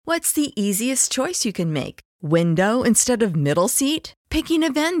What's the easiest choice you can make? Window instead of middle seat? Picking a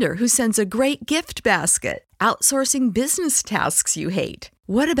vendor who sends a great gift basket? Outsourcing business tasks you hate?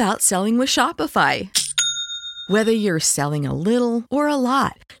 What about selling with Shopify? Whether you're selling a little or a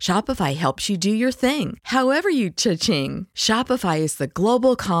lot, Shopify helps you do your thing, however you cha-ching. Shopify is the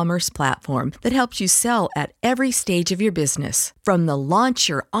global commerce platform that helps you sell at every stage of your business. From the launch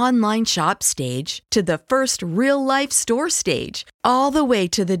your online shop stage to the first real-life store stage, all the way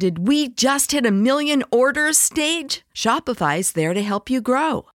to the did we just hit a million orders stage. Shopify's there to help you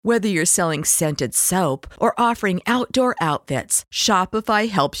grow. Whether you're selling scented soap or offering outdoor outfits, Shopify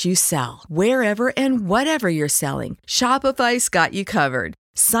helps you sell. Wherever and whatever you're selling, Shopify's got you covered.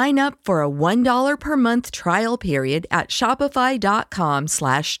 Sign up for a $1 per month trial period at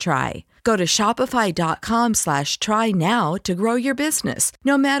shopify.com/try. Go to shopify.com/try now to grow your business,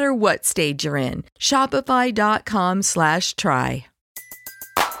 no matter what stage you're in. Shopify.com/try.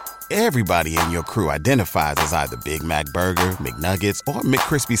 Everybody in your crew identifies as either Big Mac Burger, McNuggets, or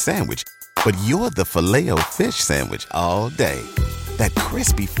McCrispy Sandwich. But you're the Filet-O-Fish Sandwich all day. That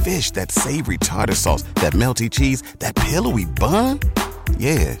crispy fish, that savory tartar sauce, that melty cheese, that pillowy bun.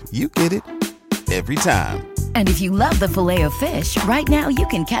 Yeah, you get it. Every time. And if you love the Filet-O-Fish, right now you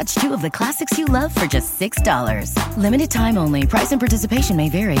can catch two of the classics you love for just $6. Limited time only. Price and participation may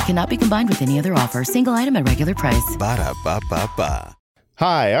vary. Cannot be combined with any other offer. Single item at regular price. Ba-da-ba-ba-ba.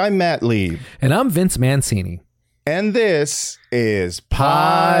 Hi, I'm Matt Lee. And I'm Vince Mancini. And this is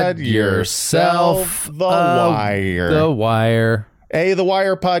Pod Yourself The Wire. The Wire. The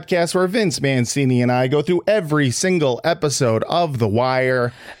Wire podcast where Vince Mancini and I go through every single episode of The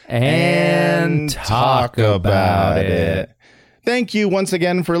Wire and talk about it. Thank you once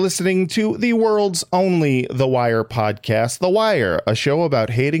again for listening to the world's only The Wire podcast, The Wire, a show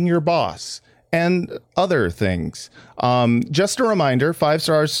about hating your boss and other things. Just a reminder, 5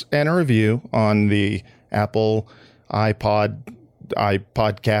 stars and a review on the Apple iPodcast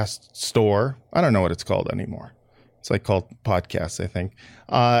store. I don't know what it's called anymore. It's like called podcasts, I think.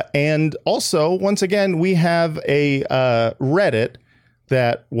 And also, once again, we have a Reddit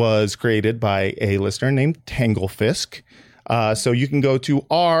that was created by a listener named Tanglefisk. So you can go to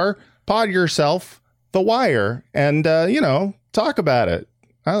our Pod Yourself, The Wire, and, talk about it.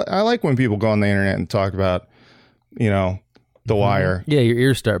 I like when people go on the internet and talk about, The Wire. Yeah, your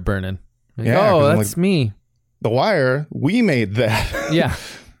ears start burning. Like, yeah, oh, that's me. The Wire, we made that. Yeah.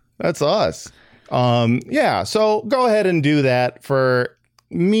 That's us. So go ahead and do that for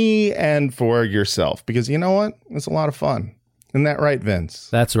me and for yourself, because you know what? It's a lot of fun. Isn't that right, Vince?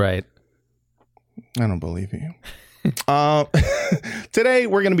 That's right. I don't believe you. Today,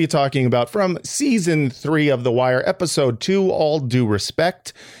 we're going to be talking about from season 3 of The Wire, episode 2, All Due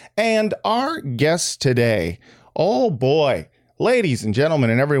Respect. And our guest today, oh boy, ladies and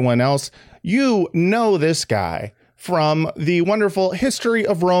gentlemen and everyone else, you know this guy from the wonderful History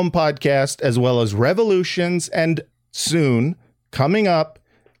of Rome podcast, as well as Revolutions, and soon, coming up,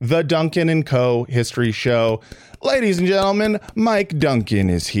 the Duncan and Co. History Show. Ladies and gentlemen, Mike Duncan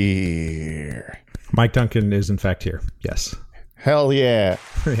is here. Mike Duncan is in fact here. Yes. Hell yeah.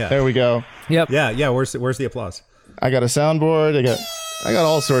 Yeah. There we go. Yep. Yeah. Where's the applause? I got a soundboard. I got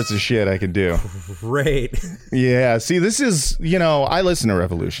all sorts of shit I can do. Great. Yeah. See, this is, I listen to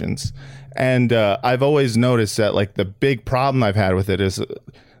Revolutions, and I've always noticed that like the big problem I've had with it is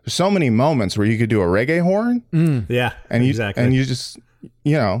there's so many moments where you could do a reggae horn. Yeah. And exactly. You just,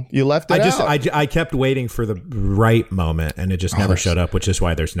 you left it out. I kept waiting for the right moment, and it just never showed up, which is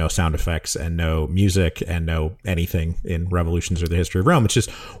why there's no sound effects and no music and no anything in Revolutions or the History of Rome. It's just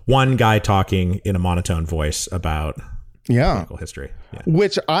one guy talking in a monotone voice about political history. Yeah.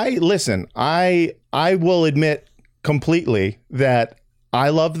 Which I will admit completely that I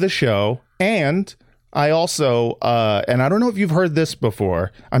love the show, and I also, and I don't know if you've heard this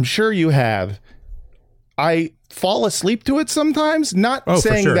before, I'm sure you have, I fall asleep to it sometimes, not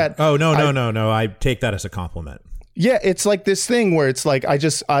saying for sure. that. Oh, no. I take that as a compliment. Yeah, it's like this thing where it's like,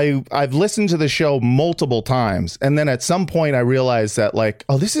 I've listened to the show multiple times, and then at some point I realized that like,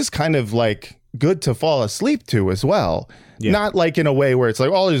 oh, this is kind of like good to fall asleep to as well. Yeah. Not like in a way where it's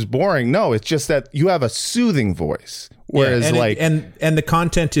like, oh, it's boring. No, it's just that you have a soothing voice. Whereas and the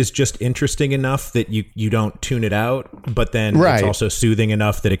content is just interesting enough that you don't tune it out, but then it's also soothing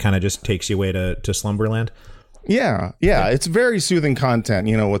enough that it kind of just takes you away to slumberland. Yeah. It's very soothing content,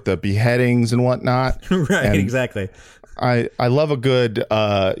 with the beheadings and whatnot. Right, and exactly. I love a good,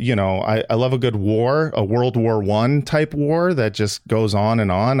 I love a good war, a World War I type war that just goes on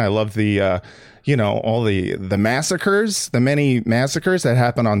and on. I love the, all the massacres, the many massacres that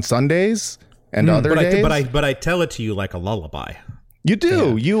happen on Sundays and other days. But I tell it to you like a lullaby. You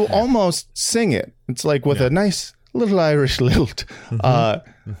do. You almost sing it. It's like with a nice little Irish lilt.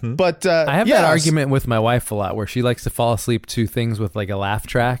 But I have that argument with my wife a lot, where she likes to fall asleep to things with like a laugh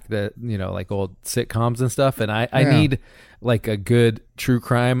track, that like old sitcoms and stuff, and I need like a good true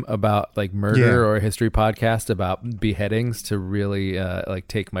crime about like murder or a history podcast about beheadings to really like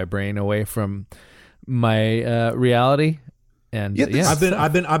take my brain away from my reality. And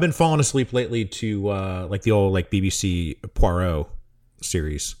I've been falling asleep lately to like the old like BBC Poirot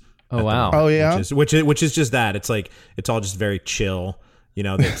series. Oh wow! Oh yeah, which is just that. It's like it's all just very chill.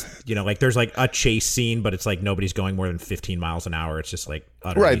 Like there's like a chase scene, but it's like nobody's going more than 15 miles an hour. It's just like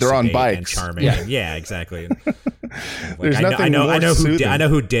utterly they're on sedate bikes and charming. Yeah, exactly. There's I nothing I know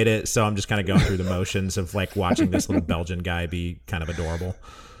who did it, so I'm just kind of going through the motions of like watching this little Belgian guy be kind of adorable.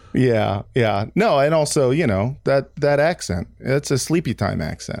 Yeah. No, and also that accent. It's a sleepy time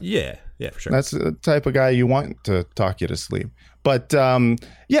accent. Yeah, for sure. That's the type of guy you want to talk you to sleep. But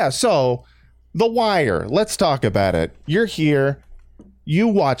so The Wire. Let's talk about it. You're here. You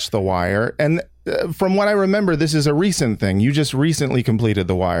watched The Wire, and from what I remember, this is a recent thing. You just recently completed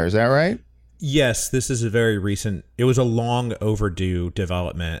The Wire. Is that right? Yes, this is a very recent. It was a long overdue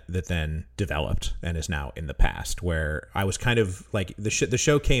development that then developed and is now in the past. Where I was kind of like the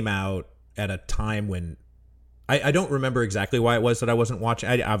show came out at a time when I don't remember exactly why it was that I wasn't watching.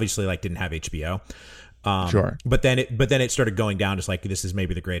 I obviously like didn't have HBO. Sure. But then it started going down as like this is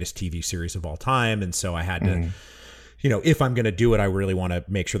maybe the greatest TV series of all time, and so I had to. If I'm going to do it, I really want to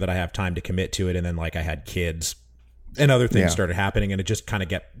make sure that I have time to commit to it. And then like I had kids and other things started happening, and it just kind of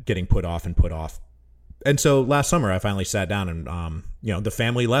kept getting put off. And so last summer I finally sat down and, the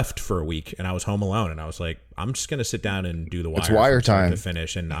family left for a week and I was home alone, and I was like, I'm just going to sit down and do The Wire. It's Wire time to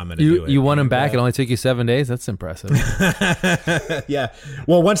finish, and I'm going to do it. You won him back. It only took you 7 days. That's impressive. Yeah.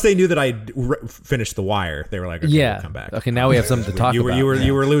 Well, once they knew that I finished The Wire, they were like, okay, we'll come back. Okay. Now we have something to talk about.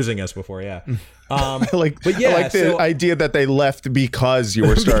 You were losing us before. Yeah. The idea that they left because you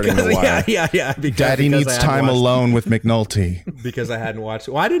were starting The Wire. Yeah. Daddy needs time alone with McNulty. Because I hadn't watched.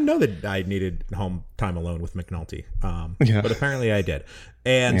 Well, I didn't know that I needed home time alone with McNulty. But apparently I did.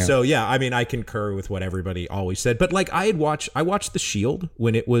 And so, I mean, I concur with what everybody always said. But like I watched The Shield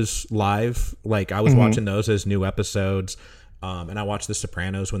when it was live. Like I was watching those as new episodes. And I watched The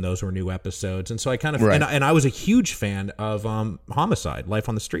Sopranos when those were new episodes. And so I kind of, and I was a huge fan of Homicide, Life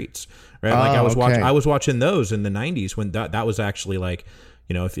on the Streets, right? Like I was watching those in the 90s when that was actually like,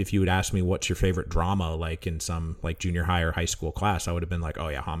 if you would ask me what's your favorite drama, like in some like junior high or high school class, I would have been like, oh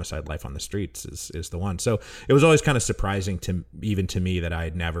yeah, Homicide, Life on the Streets is the one. So it was always kind of surprising to me that I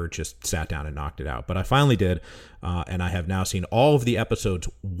had never just sat down and knocked it out. But I finally did. And I have now seen all of the episodes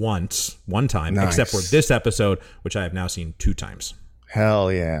one time, except for this episode, which I have now seen 2 times.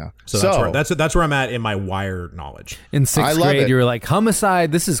 Hell yeah! So that's where I'm at in my Wire knowledge. In 6th grade, you were like,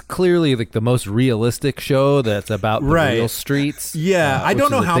 Homicide. This is clearly like the most realistic show that's about the real streets. Yeah, I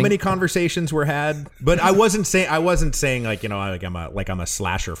don't know how many conversations were had, but I wasn't saying like I'm a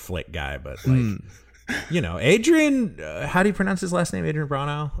slasher flick guy, but like Adrian. How do you pronounce his last name? Adrian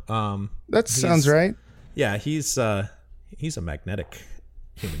Brownell. That sounds right. Yeah, he's a magnetic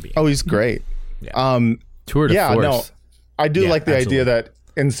human being. Oh, he's great. Yeah. Tour de force. No. I do like the absolutely. idea that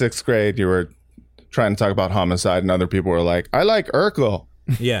in 6th grade you were trying to talk about Homicide and other people were like, I like Urkel.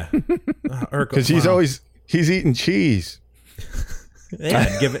 Yeah. Because he's eating cheese.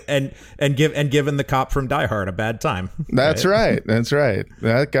 Yeah, and giving the cop from Die Hard a bad time. That's right.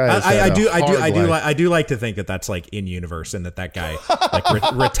 That guy. I do like to think that that's like in universe, and that guy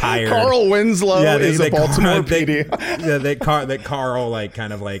like retired. Carl Winslow is a Baltimore PD. That Carl like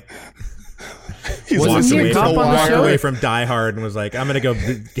kind of like. He's walked show? away from Die Hard and was like, I'm gonna go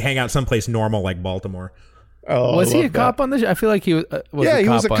hang out someplace normal like Baltimore. Oh, was he a cop on the show? I feel like he was. He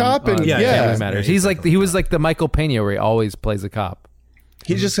was a cop, and Family Matters. He was like the Michael Pena where he always plays a cop.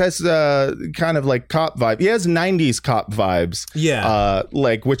 He just has kind of like cop vibe. He has 90s cop vibes. Yeah,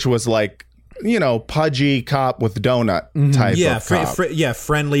 which was like pudgy cop with donut type of cop.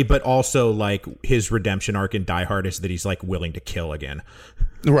 Friendly, but also like his redemption arc in Die Hard is that he's like willing to kill again.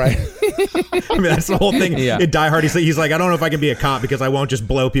 Right. I mean, that's the whole thing. In Die Hard, he's like, I don't know if I can be a cop because I won't just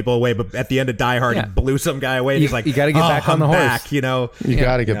blow people away. But at the end of Die Hard, he blew some guy away. And he's like, you got to get back on the horse. You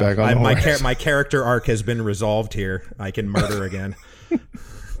got to get back on the horse. My character arc has been resolved here. I can murder again.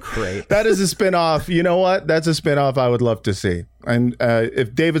 Great. That is a spin-off. You know what? That's a spin-off I would love to see. And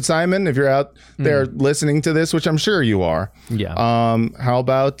if David Simon, if you're out there listening to this, which I'm sure you are, how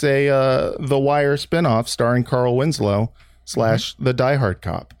about a The Wire spin-off starring Carl Winslow / the Die Hard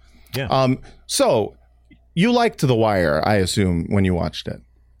cop? Yeah. So you liked The Wire, I assume, when you watched it.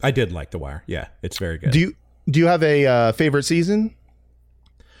 I did like The Wire. Yeah, it's very good. Do you have a favorite season?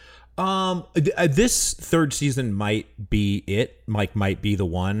 This third season might be it. Might be the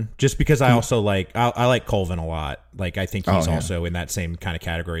one. Just because I also I like Colvin a lot. Like I think he's also in that same kind of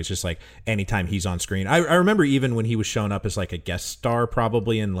category. It's just like anytime he's on screen. I remember even when he was showing up as like a guest star,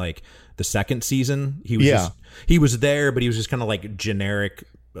 probably in like the second season. He was he was there, but he was just kind of like generic,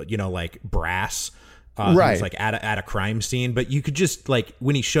 like brass. Right. He was like at a crime scene, but you could just like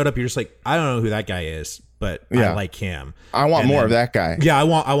when he showed up, you're just like, I don't know who that guy is, but I like him. I want more of that guy. Yeah, I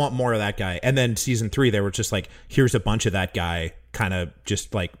want more of that guy. And then season 3, they were just like, here's a bunch of that guy, kind of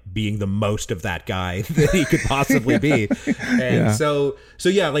just like being the most of that guy that he could possibly be. And so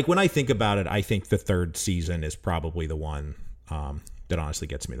yeah, like when I think about it, I think the third season is probably the one that honestly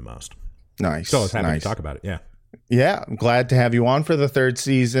gets me the most. Nice. So I was happy to talk about it. Yeah. Yeah, I'm glad to have you on for the third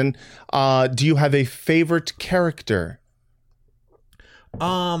season. Do you have a favorite character?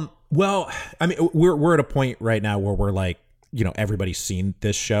 Well, I mean, we're at a point right now where we're like, everybody's seen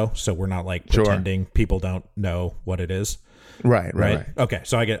this show, so we're not like pretending people don't know what it is. Right. Okay,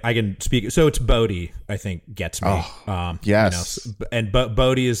 so I can speak. So it's Bodhi, I think, gets me. Oh, yes. And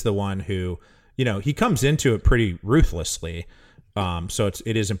Bodhi is the one who, he comes into it pretty ruthlessly. So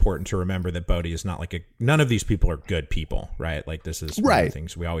it is important to remember that Bodhi is not like none of these people are good people, right? Like this is one of the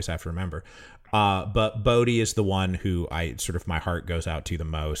things we always have to remember. But Bodhi is the one who my heart goes out to the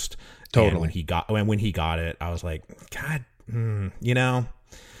most. Totally. And when he got it, I was like, God,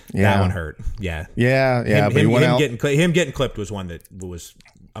 that one hurt. Yeah. Yeah. Him getting clipped was one that was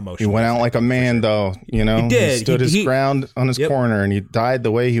emotional. He went out like a man, though. He did. He stood his ground on his corner, and he died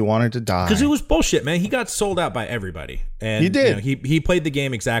the way he wanted to die. Because it was bullshit, man. He got sold out by everybody, and he did. He played the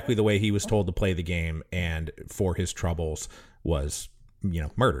game exactly the way he was told to play the game, and for his troubles was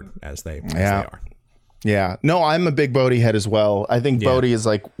murdered as they are. Yeah. No, I'm a big Bodhi head as well. I think Bodhi is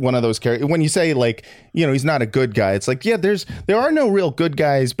like one of those characters. When you say like, he's not a good guy, it's like, there are no real good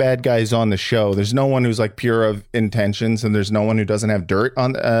guys, bad guys on the show. There's no one who's like pure of intentions, and there's no one who doesn't have dirt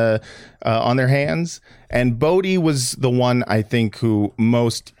on their hands. And Bodhi was the one, I think, who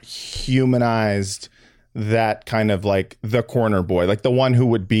most humanized that kind of like the corner boy, like the one who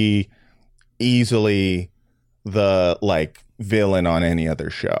would be easily the like villain on any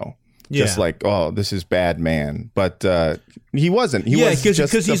other show. Just like, oh, this is bad man. But he wasn't. He was just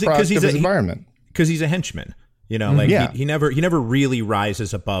a product of his environment. Because he's a henchman. He never really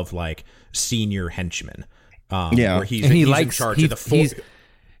rises above like senior henchman. Where he's in charge of the force.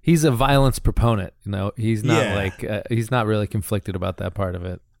 He's a violence proponent. He's not he's not really conflicted about that part of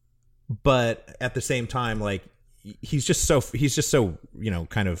it. But at the same time, like he's just so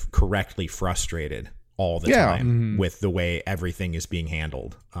kind of correctly frustrated all the time with the way everything is being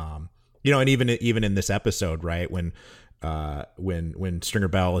handled. And even in this episode, right, when Stringer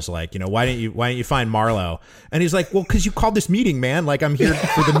Bell is like, why didn't you find Marlo? And he's like, well, because you called this meeting, man. Like I'm here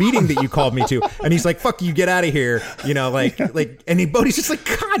for the meeting that you called me to. And he's like, fuck you, get out of here. And Bodhi's just like,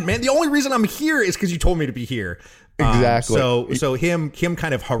 God, man, the only reason I'm here is because you told me to be here. Exactly. So him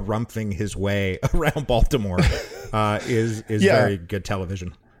kind of harumphing his way around Baltimore is very good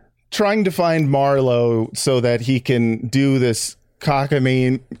television. Trying to find Marlo so that he can do this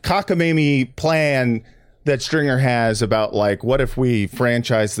cockamamie plan that Stringer has about like, what if we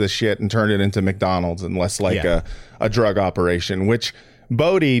franchise this shit and turn it into McDonald's and less like a drug operation, which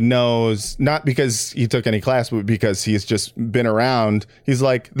Bodhi knows, not because he took any class, but because he's just been around. He's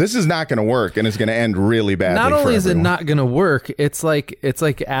like, this is not going to work, and it's going to end really badly. Not only is it everyone. not going to work, it's like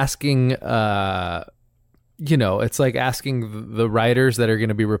asking it's like asking the writers that are going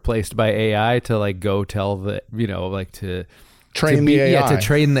to be replaced by AI to like go tell the, to train the AI. Yeah, to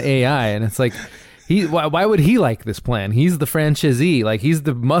train the AI. And it's like, why would he like this plan? He's the franchisee. Like he's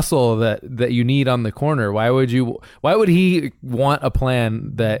the muscle that you need on the corner. Why would he want a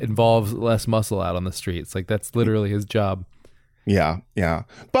plan that involves less muscle out on the streets? Like that's literally his job. Yeah.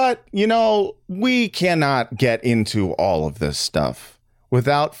 But, we cannot get into all of this stuff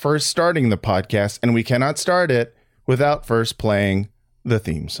without first starting the podcast, and we cannot start it without first playing the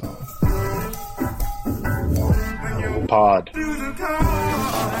theme song. Pod.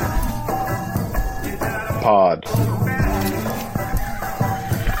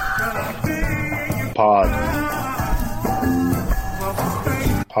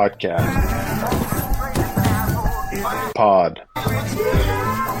 Podcast. Pod.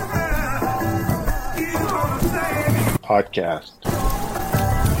 Podcast.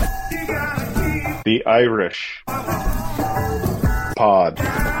 The Irish Pod.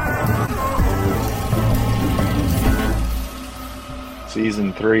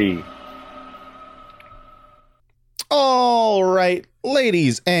 Season 3. All right,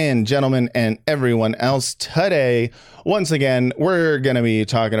 ladies and gentlemen, and everyone else, today, once again, we're going to be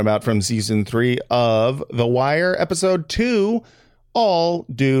talking about from season 3 of The Wire, episode 2, All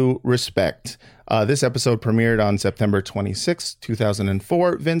Due Respect. This episode premiered on September 26,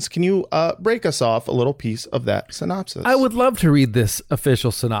 2004. Vince, can you break us off a little piece of that synopsis? I would love to read this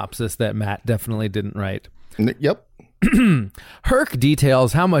official synopsis that Matt definitely didn't write. Yep. Herc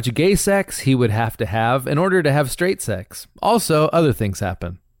details how much gay sex he would have to have in order to have straight sex. Also, other things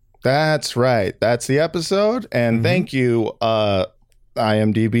happen. That's right. That's the episode. And thank you,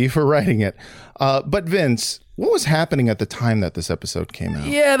 IMDb, for writing it. But Vince, what was happening at the time that this episode came out?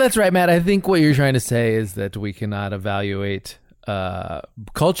 Yeah, that's right, Matt. I think what you're trying to say is that we cannot evaluate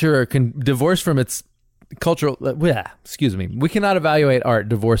culture or divorce from its cultural. We cannot evaluate art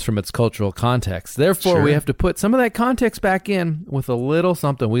divorced from its cultural context. Therefore, we have to put some of that context back in with a little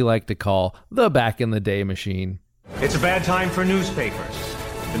something we like to call the back in the day machine. It's a bad time for newspapers.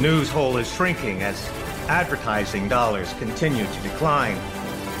 The news hole is shrinking as advertising dollars continue to decline.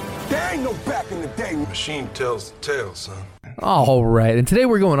 There ain't no back in the day. Machine tells the tale, son. All right. And today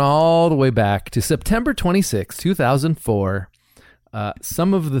we're going all the way back to September 26, 2004.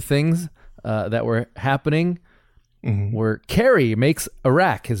 Some of the things that were happening were Kerry makes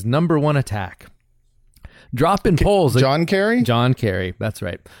Iraq his #1 attack. Drop in polls. John Kerry? John Kerry. That's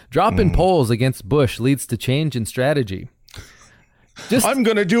right. Drop in polls against Bush leads to change in strategy. I'm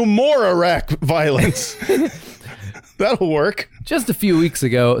going to do more Iraq violence. That'll work. Just a few weeks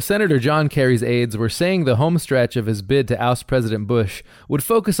ago, Senator John Kerry's aides were saying the home stretch of his bid to oust President Bush would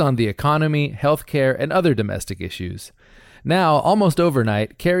focus on the economy, healthcare, and other domestic issues. Now, almost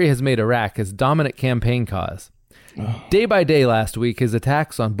overnight, Kerry has made Iraq his dominant campaign cause. Day by day last week, his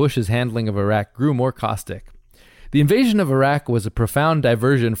attacks on Bush's handling of Iraq grew more caustic. The invasion of Iraq was a profound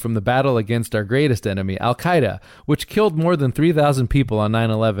diversion from the battle against our greatest enemy, Al-Qaeda, which killed more than 3,000 people on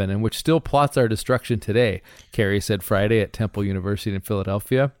 9/11 and which still plots our destruction today, Kerry said Friday at Temple University in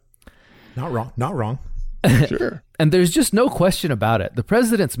Philadelphia. Not wrong. Sure. And there's just no question about it. The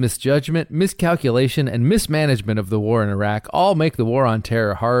president's misjudgment, miscalculation, and mismanagement of the war in Iraq all make the war on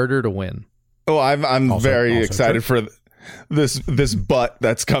terror harder to win. Oh, I'm very excited for this butt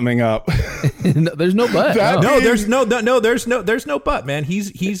that's coming up. No, there's no but. There's no but, man.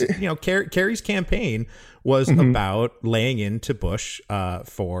 He's Kerry's campaign was about laying into Bush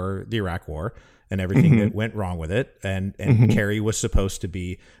for the Iraq War and everything that went wrong with it. And Kerry was supposed to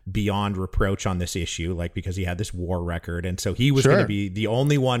be beyond reproach on this issue, like, because he had this war record. And so he was going to be the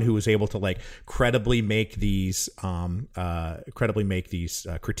only one who was able to like credibly make these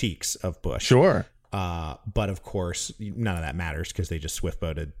critiques of Bush. Sure. But of course, none of that matters because they just swift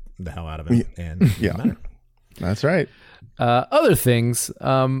boated the hell out of him. And it doesn't matter. That's right. Other things.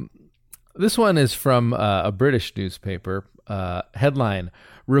 This one is from a British newspaper. Headline: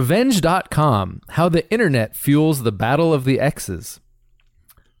 Revenge.com, how the internet fuels the battle of the X's.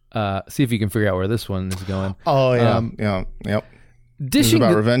 See if you can figure out where this one is going. Oh, yeah. Yep. This is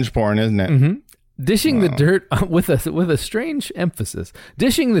about revenge porn, isn't it? Dishing the dirt with a strange emphasis.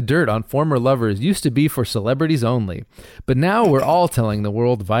 Dishing the dirt on former lovers used to be for celebrities only, but now we're all telling the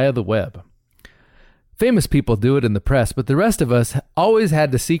world via the web. Famous people do it in the press, but the rest of us always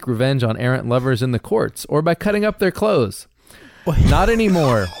had to seek revenge on errant lovers in the courts or by cutting up their clothes. Not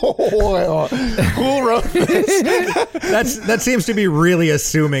anymore. Who wrote this? That seems to be really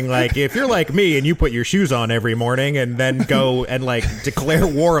assuming, like, if you're like me and you put your shoes on every morning and then go and like declare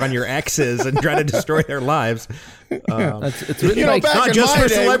war on your exes and try to destroy their lives. It's written like not just for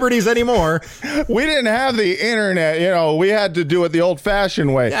celebrities anymore. We didn't have the internet. We had to do it the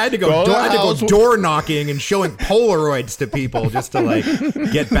old-fashioned way. Yeah, I had to go door knocking and showing Polaroids to people just to like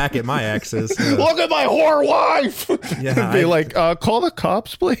get back at my exes. Look at my whore wife. Yeah, be like, call the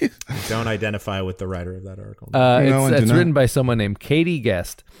cops, please. Don't identify with the writer of that article. It's written by someone named Katie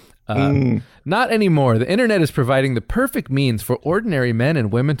Guest. Not anymore. The internet is providing the perfect means for ordinary men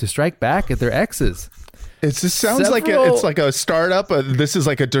and women to strike back at their exes. It just sounds like it's like a startup. This is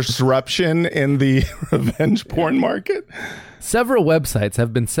like a disruption in the revenge porn market. Several websites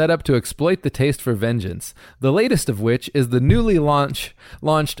have been set up to exploit the taste for vengeance. The latest of which is the newly launched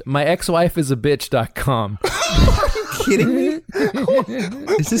myexwifeisabitch.com. Kidding me?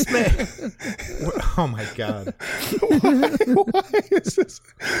 Is this man? Oh my God. Why is this?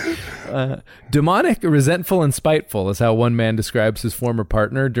 Demonic, resentful, and spiteful is how one man describes his former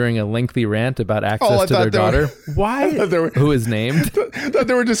partner during a lengthy rant about access to their daughter. Why? Who is named? I thought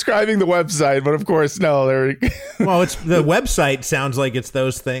they were describing the website, but of course, no. Well, it's the website sounds like it's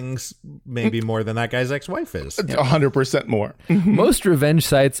those things, maybe more than that guy's ex-wife is. 100% more. Most revenge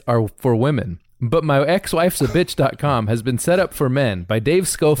sites are for women. But my ex-wife's a bitch.com has been set up for men by Dave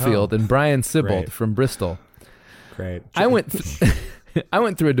Schofield and Brian Sibbald from Bristol. Great. I went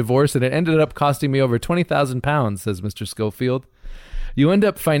through a divorce and it ended up costing me over 20,000 pounds, says Mr. Schofield. You end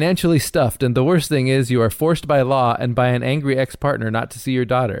up financially stuffed, and the worst thing is you are forced by law and by an angry ex-partner not to see your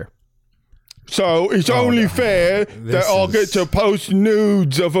daughter. So it's only fair that I'll get to post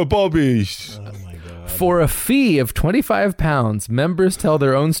nudes of a bobbies. Oh my God. For a fee of £25, members tell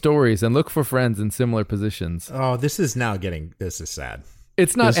their own stories and look for friends in similar positions. Oh, this is sad.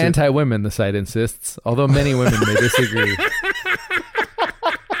 It's not anti-women, the site insists, although many women may disagree.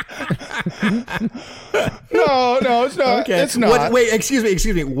 No, it's not. Okay. It's not. Wait,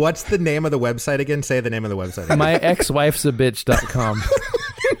 excuse me. What's the name of the website again? Say the name of the website again. MyExWife'sABitch.com.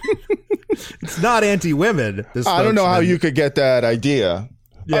 It's not anti-women. I don't know how you could get that idea.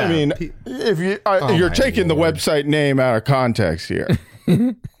 Yeah. I mean, if you're taking the website name out of context here.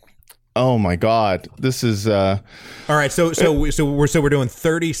 Oh my God, this is all right. So we're doing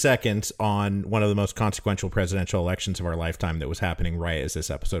 30 seconds on one of the most consequential presidential elections of our lifetime that was happening right as this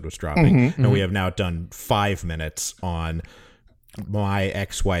episode was dropping, and we have now done 5 minutes on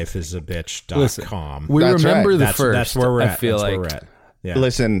myexwifeisabitch.com. We That's remember right. the first. That's where we're at. I feel That's like where we're at. Yeah.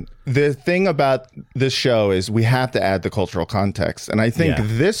 Listen, the thing about this show is we have to add the cultural context. And I think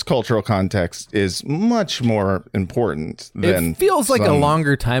this cultural context is much more important than... It feels like a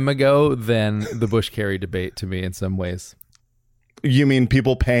longer time ago than the Bush-Kerry debate to me in some ways. You mean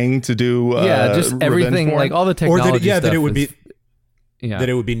people paying to do just everything, porn? like all the technology stuff. That it would be... Yeah. That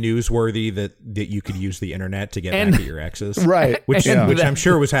it would be newsworthy that you could use the internet to get back at your exes. Right. Which I'm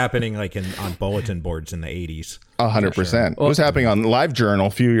sure was happening like on bulletin boards in the 80s. 100%. It was happening on LiveJournal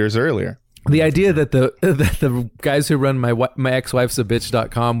a few years earlier. The idea that the guys who run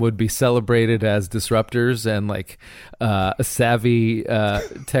myexwife'sabitch.com would be celebrated as disruptors and like savvy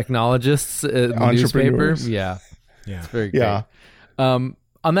technologists in the newspaper. Yeah. It's very great. Yeah. On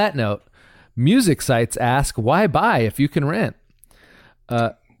that note, music sites ask, why buy if you can rent?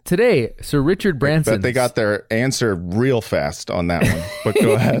 Today, Sir Richard Branson... But they got their answer real fast on that one. But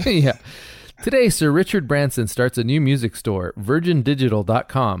go ahead. Yeah. Today, Sir Richard Branson starts a new music store,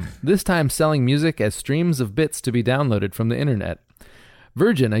 virgindigital.com, this time selling music as streams of bits to be downloaded from the internet.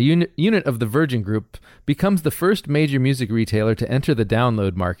 Virgin, a unit of the Virgin Group, becomes the first major music retailer to enter the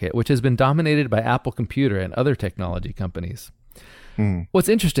download market, which has been dominated by Apple Computer and other technology companies. What's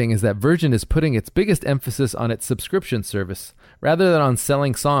interesting is that Virgin is putting its biggest emphasis on its subscription service, rather than on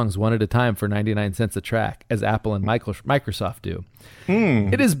selling songs one at a time for 99 cents a track, as Apple and Microsoft do.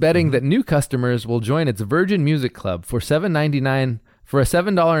 It is betting that new customers will join its Virgin Music Club for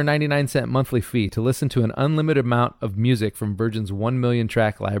 $7.99 monthly fee to listen to an unlimited amount of music from Virgin's 1 million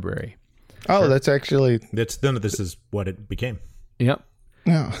track library. Oh, that's actually... This is what it became. Yep.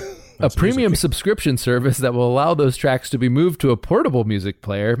 Yeah. A premium subscription service that will allow those tracks to be moved to a portable music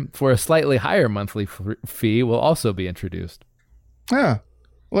player for a slightly higher monthly fee will also be introduced. Yeah.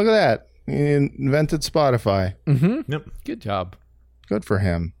 Look at that. He invented Spotify. Mm-hmm. Yep. Good job. Good for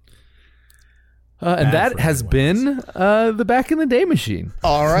him. And that has been the Back in the Day machine.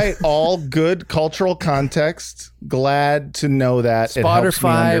 All right. All good cultural context. Glad to know that.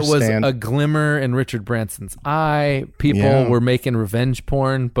 Spotify it was a glimmer in Richard Branson's eye. People were making revenge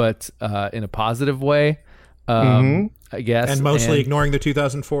porn, but in a positive way, I guess. And mostly ignoring the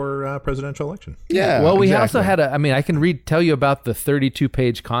 2004 presidential election. Yeah. Well, we exactly. also had I can tell you about the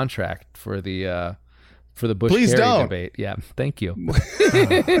 32-page contract for the Bush-Kerry debate. Yeah, thank you.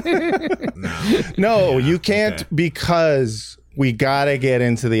 No, you can't because we got to get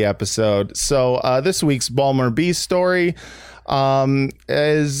into the episode. So this week's Balmer B story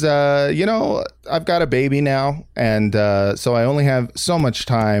is, I've got a baby now. And so I only have so much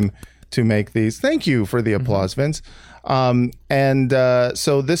time to make these. Thank you for the applause, Vince.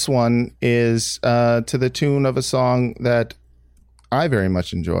 So this one is to the tune of a song that I very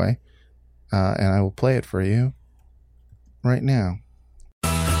much enjoy. And I will play it for you right now.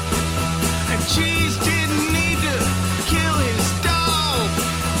 And Cheese didn't need to kill his dog.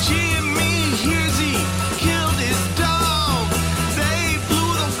 Jimmy hears he killed his dog. They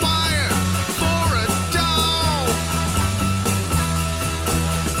blew the fire for a dog.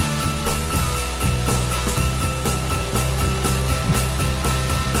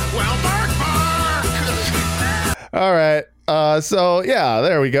 Well, bark. All right. So yeah,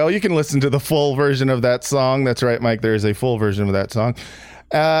 there we go. You can listen to the full version of that song. That's right, Mike. There is a full version of that song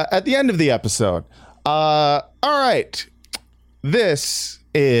at the end of the episode. All right. This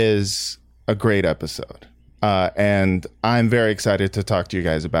is a great episode. And I'm very excited to talk to you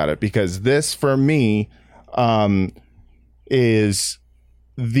guys about it because this, for me, is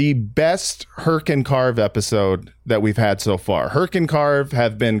the best Herc and Carve episode that we've had so far. Herc and Carve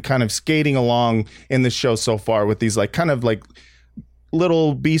have been kind of skating along in the show so far with these like kind of like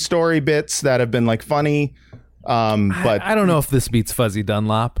little B story bits that have been like funny. But I don't know if this beats Fuzzy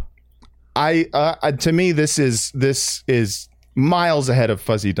Dunlop. To me, this is miles ahead of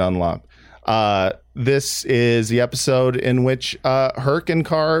Fuzzy Dunlop. This is the episode in which Herc and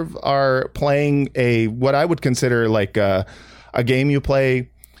Carve are playing what I would consider like a game you play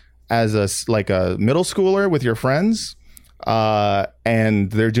as a middle schooler with your friends,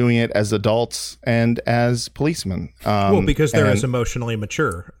 and they're doing it as adults and as policemen. Well, because they're as emotionally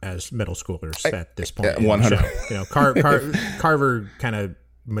mature as middle schoolers at this point. 100. You know, Carver kind of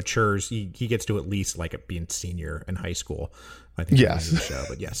matures. He gets to at least like being senior in high school, I think. Yes. The show,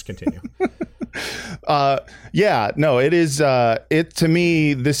 but yes, continue. It is. To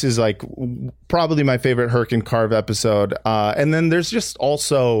me, this is like probably my favorite Herc and Carve episode. And then there's just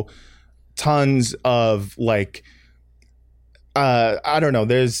also tons of like, I don't know.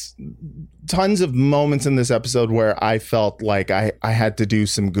 There's tons of moments in this episode where I felt like I had to do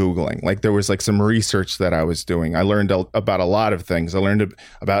some Googling. Like there was like some research that I was doing. I learned about a lot of things. I learned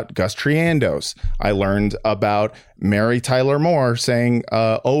about Gus Triandos. I learned about Mary Tyler Moore saying,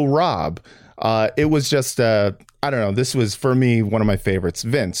 "Oh, Rob." It was just, I don't know. This was, for me, one of my favorites.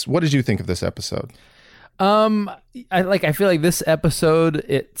 Vince, what did you think of this episode? I feel like this episode,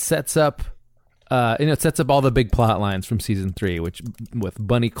 it sets up all the big plot lines from season 3, which with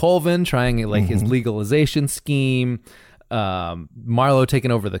Bunny Colvin trying like his legalization scheme, Marlo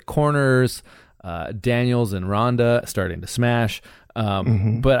taking over the corners, Daniels and Rhonda starting to smash.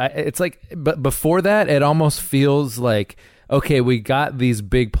 But before that, it almost feels like, okay, we got these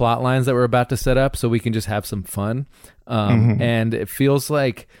big plot lines that we're about to set up so we can just have some fun. And it feels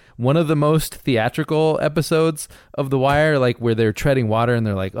like one of the most theatrical episodes of The Wire, like where they're treading water and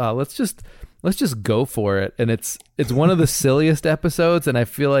they're like, oh, let's just go for it. And it's one of the silliest episodes. And I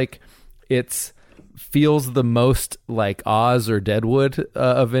feel like it's feels the most like Oz or Deadwood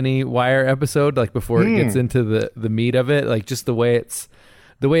of any Wire episode, like before it gets into the meat of it, like just the way it's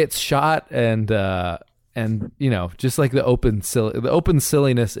shot and you know, just like the open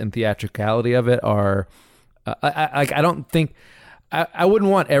silliness and theatricality of it are, I don't think I wouldn't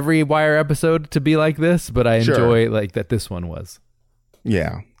want every Wire episode to be like this, but I enjoy like that this one was.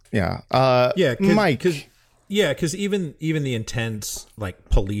 Yeah. Mike. Because even the intense like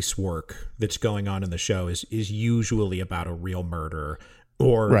police work that's going on in the show is usually about a real murder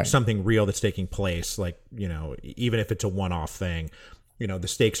or something real that's taking place. Like, you know, even if it's a one-off thing. You know, the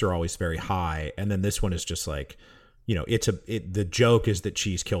stakes are always very high, and then this one is just like, you know, the joke is that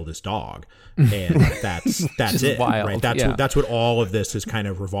Cheese killed his dog, and that's it, wild. Right? That's what all of this is kind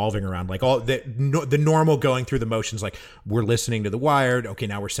of revolving around. Like all the normal going through the motions. Like we're listening to The Wired. Okay,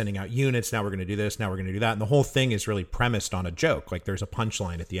 now we're sending out units. Now we're going to do this. Now we're going to do that. And the whole thing is really premised on a joke. Like there's a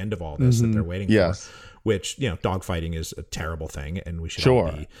punchline at the end of all this that they're waiting for. Which, you know, dogfighting is a terrible thing, and we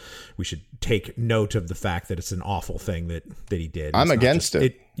should we should take note of the fact that it's an awful thing that he did. I'm against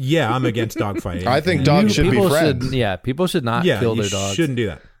it. Yeah, I'm against dogfighting. I think dogs should be friends. People should not kill their dogs. Shouldn't do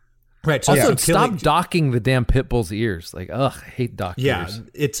that. Right. So also, stop docking the damn pit bull's ears. Like, ugh, I hate dock ears. Yeah,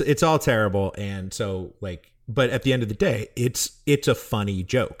 it's all terrible, and so like. But at the end of the day, it's a funny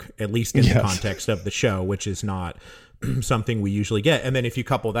joke, at least in the context of the show, which is not something we usually get. And then if you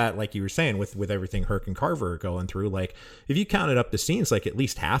couple that, like you were saying, with everything Herc and Carver are going through, like if you counted up the scenes, like at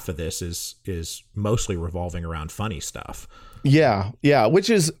least half of this is mostly revolving around funny stuff. Yeah, which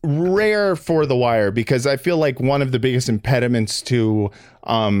is rare for The Wire, because I feel like one of the biggest impediments to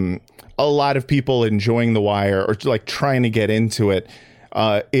a lot of people enjoying The Wire or like trying to get into it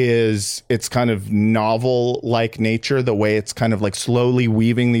is its kind of novel-like nature, the way it's kind of like slowly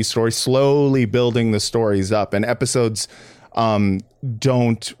weaving these stories, slowly building the stories up. And episodes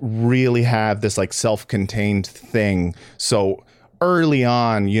don't really have this like self-contained thing. So early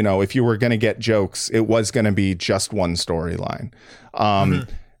on, you know, if you were going to get jokes, it was going to be just one storyline.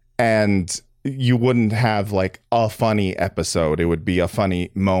 And you wouldn't have like a funny episode. It would be a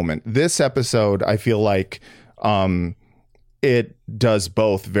funny moment. This episode, I feel like it does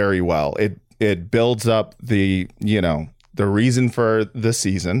both very well. It builds up the reason for the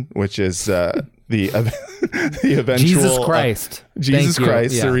season, which is the eventual Jesus Christ,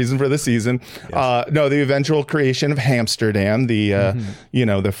 the reason for the season. Yes. The eventual creation of Hamsterdam,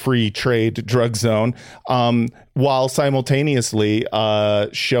 the free trade drug zone, while simultaneously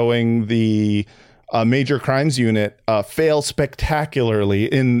showing the major crimes unit fail spectacularly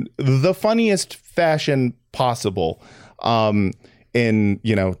in the funniest fashion possible. in,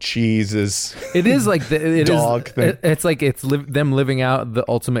 you know, Cheese's It is like dog thing. It's like them living out the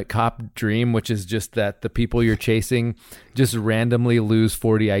ultimate cop dream, which is just that the people you're chasing just randomly lose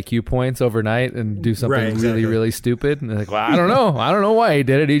 40 IQ points overnight and do something really, really stupid. And they're like, well, I don't know why he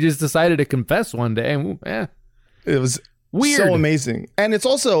did it. He just decided to confess one day. And, It was weird. So amazing. And it's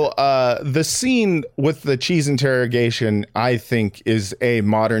also the scene with the cheese interrogation, I think, is a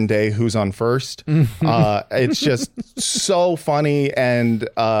modern day Who's on First. It's just so funny, and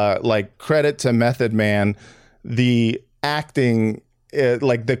like, credit to Method Man. The acting,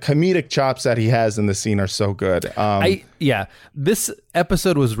 like the comedic chops that he has in the scene are so good. This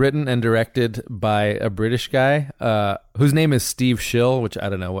episode was written and directed by a British guy whose name is Steve Schill, which I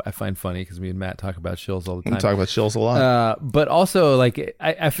don't know, I find funny because me and Matt talk about Shills all the time. We talk about Shills a lot. But also, like,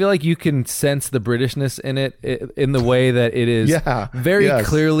 I feel like you can sense the Britishness in it in the way that it is very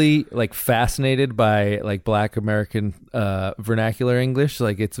clearly like fascinated by like Black American vernacular English.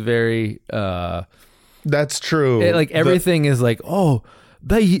 Like, it's very that's true. Like, everything is like, oh,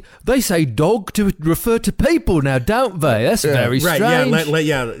 they say dog to refer to people now, don't they? That's very strange.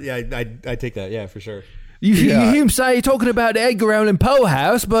 I take that. Yeah, for sure. You hear him say he's talking about the egg roll and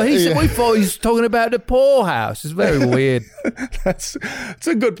poorhouse, but we thought he's talking about the poorhouse. It's very weird. It's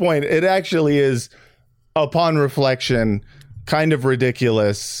a good point. It actually is, upon reflection, kind of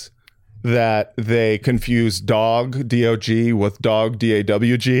ridiculous that they confuse dog, D-O-G, with dog,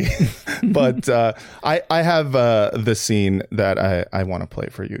 D-A-W-G. But I have the scene that I want to play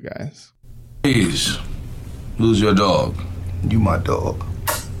for you guys. Please, who's your dog? You my dog.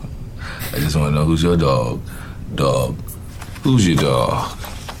 I just want to know who's your dog. Dog. Who's your dog?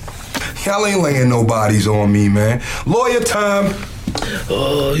 Y'all ain't laying no bodies on me, man. Lawyer time.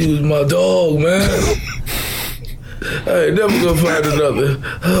 Oh, he was my dog, man. I ain't never gonna find another.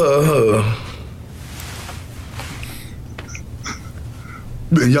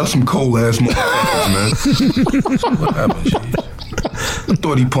 Man, y'all some cold ass motherfuckers, man. What happened, Chief? I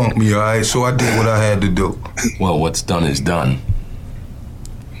thought he punked me, all right, so I did what I had to do. Well, what's done is done.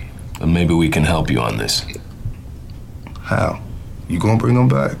 And maybe we can help you on this. How? You gonna bring him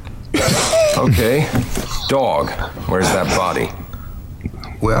back? Okay. Dog. Where's that body?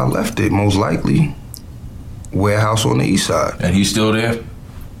 Where I left it, most likely. Warehouse on the east side. And he's still there?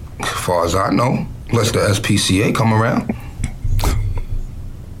 As far as I know. Unless the SPCA come around.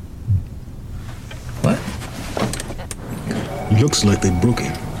 What? Looks like they broke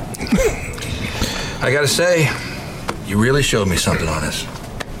him. I gotta say, you really showed me something on this.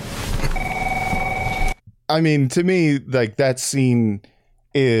 I mean, to me, like, that scene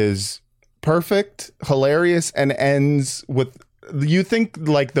is perfect, hilarious, and ends with, you think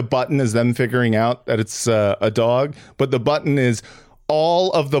like the button is them figuring out that it's a dog, but the button is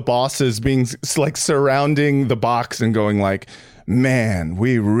all of the bosses being like surrounding the box and going like, man,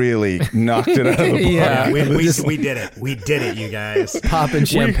 we really knocked it out of the park. Yeah, we did it. We did it, you guys. Popping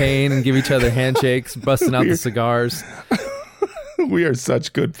champagne and give each other handshakes, busting out the cigars. We are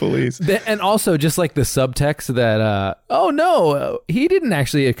such good police. And also, just like the subtext that, oh no, he didn't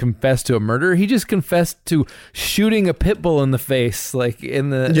actually confess to a murder. He just confessed to shooting a pit bull in the face. Like,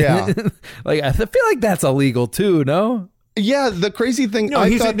 in the, like, I feel like that's illegal too, no? Yeah, the crazy thing,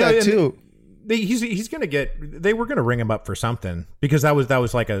 I thought that too. He's gonna get. They were gonna ring him up for something, because that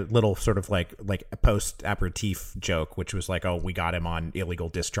was like a little sort of like a post aperitif joke, which was like, oh, we got him on illegal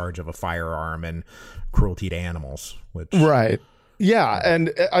discharge of a firearm and cruelty to animals. Which right. Yeah,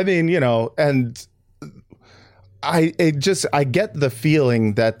 and I mean, you know, and I get the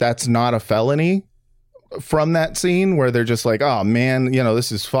feeling that that's not a felony from that scene, where they're just like, oh man, you know,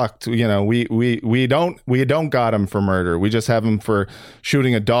 this is fucked. You know, we don't got him for murder. We just have him for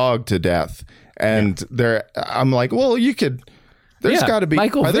shooting a dog to death. And I'm like, well, you could. There's got to be.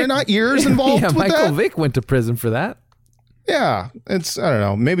 Are there not years involved with Michael that? Vick went to prison for that. Yeah, it's, I don't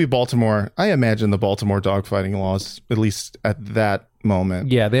know, maybe Baltimore. I imagine the Baltimore dogfighting laws, at least at that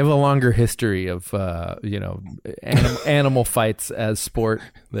moment. Yeah, they have a longer history of, you know, animal fights as sport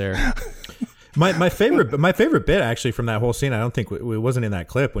there. My favorite bit actually from that whole scene, I don't think it wasn't in that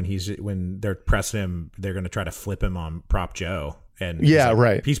clip, when they're pressing him, they're going to try to flip him on Prop Joe. And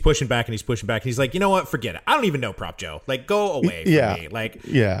he's pushing back and he's pushing back. And he's like, you know what? Forget it. I don't even know Prop Joe. Like, go away from me. Like,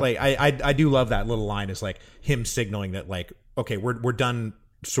 I do love that little line, is like him signaling that, like, okay, we're done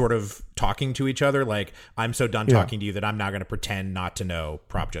sort of talking to each other. Like, I'm so done talking to you that I'm not going to pretend not to know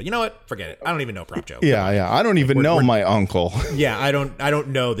Prop Joe. You know what? Forget it. I don't even know Prop Joe. Yeah. I don't even know my uncle. Yeah. I don't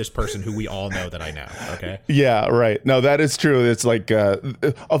know this person who we all know that I know. Okay. Yeah. Right. No, that is true. It's like,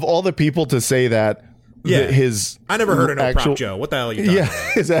 of all the people to say that, I never heard of no Prop Joe. What the hell are you talking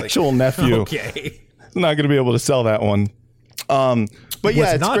about? His actual nephew. Okay. Not going to be able to sell that one. But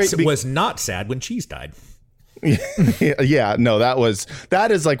yeah, it's great. Was not sad when Cheese died. Yeah, no,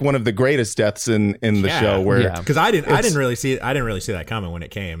 that is like one of the greatest deaths in the show, where because I didn't really see that coming when it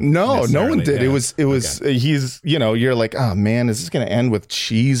came. No one did. Yeah. It was okay. He's, you're like, oh man, is this going to end with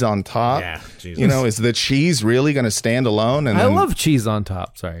cheese on top? Yeah, Jesus. Is the cheese really going to stand alone? And I love cheese on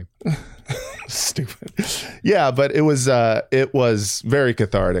top. Sorry. Stupid. Yeah, but it was very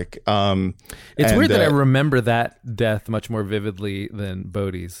cathartic. It's weird that I remember that death much more vividly than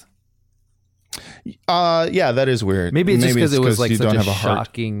Bodhi's. Yeah, that is weird. Maybe it's just because it was like such a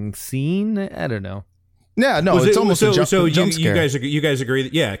shocking scene. I don't know. Yeah, no, it's almost a jump scare. You guys agree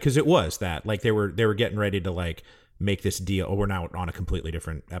that because it was that, like, they were getting ready to like make this deal. Oh, we're now on a completely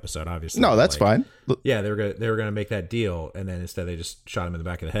different episode, obviously. No, that's fine. Yeah, they were gonna make that deal, and then instead they just shot him in the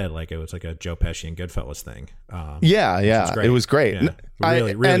back of the head, like it was like a Joe Pesci and Goodfellas thing. It was great. Yeah,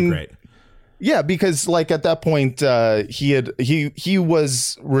 really great. Yeah, because like at that point, he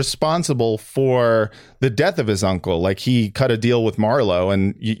was responsible for the death of his uncle. Like he cut a deal with Marlowe,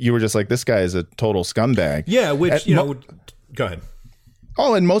 and you were just like, this guy is a total scumbag. Yeah, which go ahead.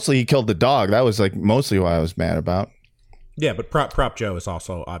 Oh, and mostly he killed the dog. That was like mostly what I was mad about. Yeah, but Prop Joe is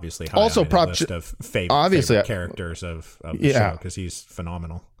also obviously high on the list of favorite characters of the show, because he's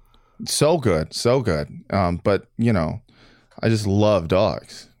phenomenal. So good. But I just love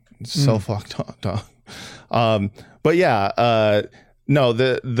dogs. It's so fucked up, dog. But yeah, no,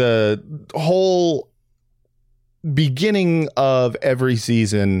 the whole beginning of every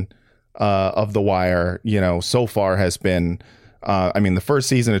season of The Wire, so far has been, the first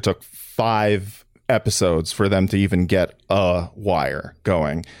season, it took 5 episodes for them to even get a wire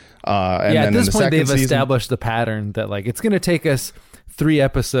going. And at then this in the point, they've season, established the pattern that like it's going to take us 3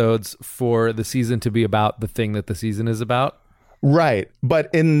 episodes for the season to be about the thing that the season is about. Right. But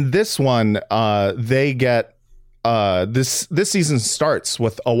in this one, they get this season starts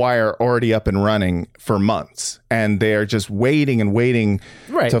with a wire already up and running for months, and they are just waiting and waiting.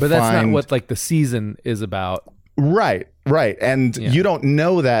 Right. But that's not what like the season is about. Right. And you don't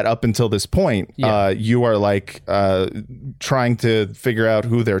know that up until this point. Yeah. You are like trying to figure out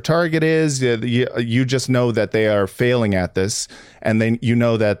who their target is. You just know that they are failing at this. And then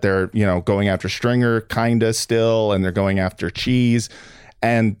that they're, going after Stringer kind of still, and they're going after Cheese.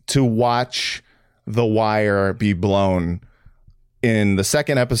 And to watch the wire be blown in the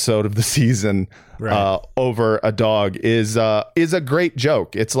second episode of the season over a dog is a great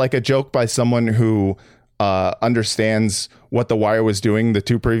joke. It's like a joke by someone who understands what the Wire was doing the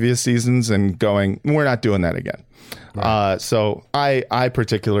 2 previous seasons and going, we're not doing that again. Right. So I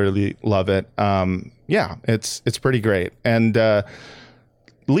particularly love it. It's pretty great, and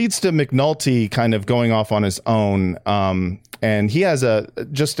leads to McNulty kind of going off on his own. And he has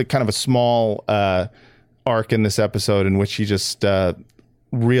just a kind of a small arc in this episode in which he just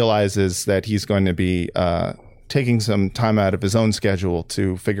realizes that he's going to be taking some time out of his own schedule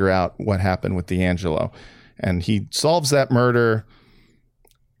to figure out what happened with D'Angelo. And he solves that murder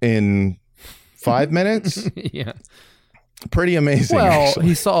in 5 minutes. Yeah. Pretty amazing. Well, actually.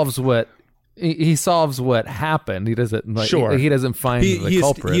 he solves what happened. He doesn't he doesn't find the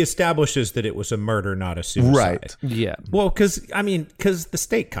culprit. He establishes that it was a murder, not a suicide. Right. Yeah. Well, because the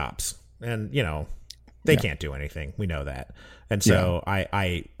state cops, and they can't do anything. We know that. And so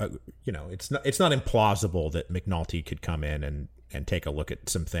I it's not implausible that McNulty could come in and take a look at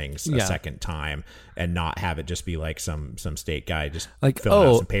some things a second time and not have it just be like some state guy just like filling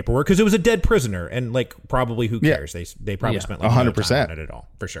out some paperwork, because it was a dead prisoner, and like probably who cares? They probably spent like 100% no time on it at all,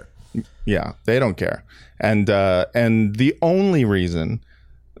 for sure. Yeah, they don't care. And the only reason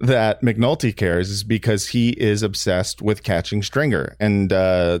that McNulty cares is because he is obsessed with catching Stringer, and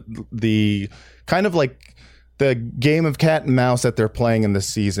the kind of like the game of cat and mouse that they're playing in this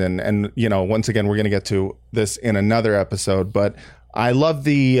season. And, once again, we're going to get to this in another episode, but I love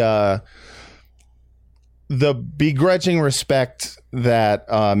the begrudging respect that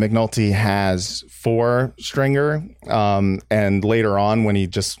McNulty has for Stringer. And later on, when he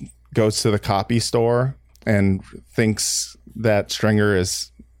just goes to the copy store and thinks that Stringer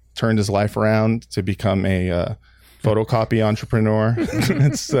has turned his life around to become a photocopy entrepreneur.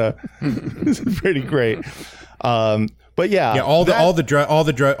 It's pretty great. But all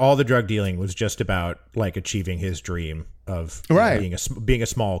the drug dealing was just about like achieving his dream of being a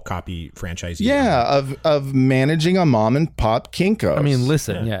small copy franchisee. Yeah, of managing a mom and pop Kinko's. I mean,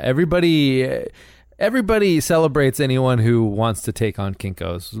 listen, everybody celebrates anyone who wants to take on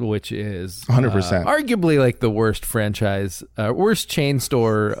Kinko's, which is 100% arguably like the worst franchise, worst chain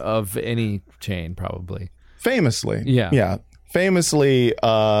store of any chain, probably. Famously, yeah. Famously,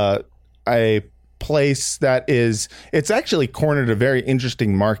 place that it's actually cornered a very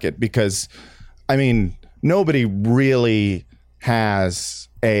interesting market because, I mean, nobody really has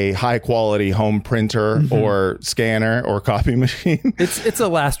a high quality home printer or scanner or copy machine. It's a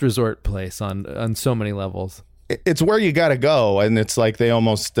last resort place on so many levels. It's where you got to go. And it's like they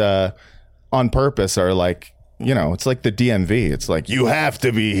almost on purpose are like, you know, it's like the DMV. It's like, you have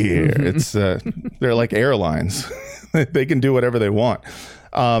to be here. It's they're like airlines. They can do whatever they want.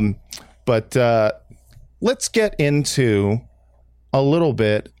 But let's get into a little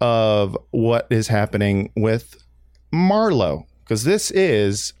bit of what is happening with Marlo, because this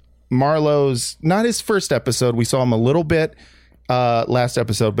is Marlo's, not his first episode. We saw him a little bit last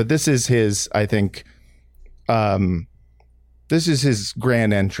episode, but this is his, I think, this is his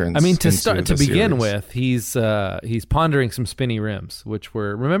grand entrance. I mean, to begin with, he's pondering some spinny rims, which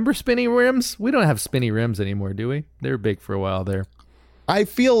remember spinny rims? We don't have spinny rims anymore, do we? They were big for a while there. I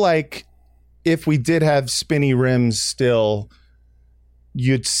feel like if we did have spinny rims still,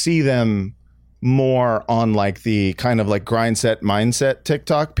 you'd see them more on like the kind of like grind set mindset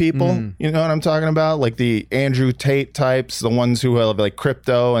TikTok people. You know what I'm talking about? Like the Andrew Tate types, the ones who have like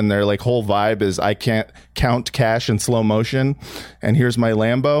crypto and their like whole vibe is I can't count cash in slow motion and here's my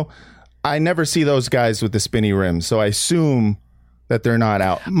Lambo. I never see those guys with the spinny rims, so I assume that they're not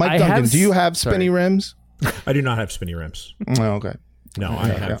out. Mike Duncan, do you have spinny rims? I do not have spinny rims. Oh, okay. No, I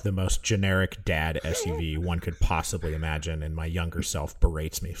have the most generic dad SUV one could possibly imagine, and my younger self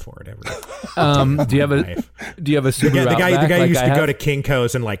berates me for it every day. Do you have a Subaru the guy Outback who used like to go to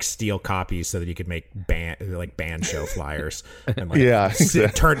Kinko's and like steal copies so that you could make band show flyers and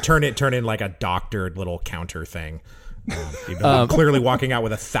like turn in like a doctored little counter thing. Clearly walking out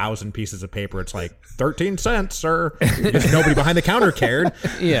with 1,000 pieces of paper. It's like 13 cents, sir. Because nobody behind the counter cared.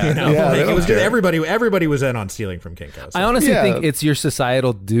 Yeah, you know? It was just everybody was in on stealing from Kinko's. So. I honestly think it's your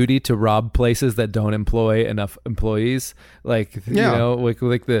societal duty to rob places that don't employ enough employees. Like you know,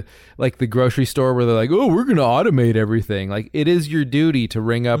 like the grocery store where they're like, oh, we're gonna automate everything. Like it is your duty to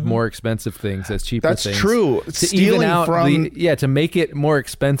ring up more expensive things as cheaper things. That's true. To Stealing even out from to make it more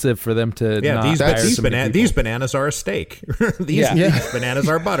expensive for them to these bananas are a steak. these bananas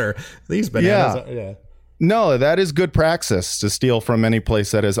are butter. These bananas are, No, that is good praxis to steal from any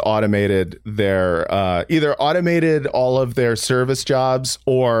place that has automated their either automated all of their service jobs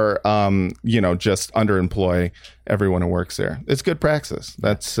or just underemploy everyone who works there. It's good praxis.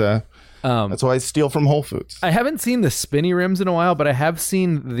 That's why I steal from Whole Foods. I haven't seen the spinny rims in a while, but I have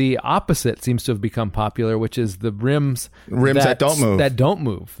seen the opposite seems to have become popular, which is the rims that don't move. That don't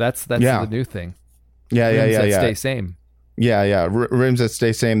move. That's the new thing. Rims that stay same. Rims that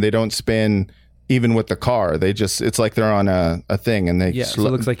stay same. They don't spin even with the car. They just, it's like they're on a thing and they so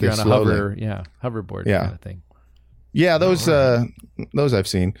it looks like you're on a hoverboard kind of thing. Yeah, those I've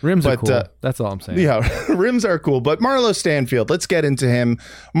seen. Rims are cool. That's all I'm saying. Yeah, rims are cool. But Marlo Stanfield, let's get into him.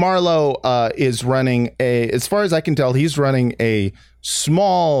 Marlo is running as far as I can tell, he's running a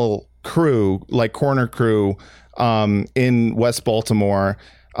small crew, like corner crew, in West Baltimore.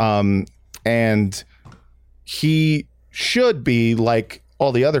 And he should be like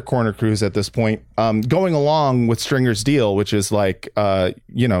all the other corner crews at this point, going along with Stringer's deal, which is like,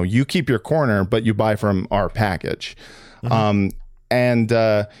 you keep your corner, but you buy from our package. And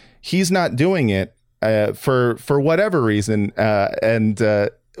he's not doing it for whatever reason. And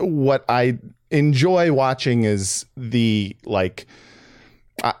what I enjoy watching is the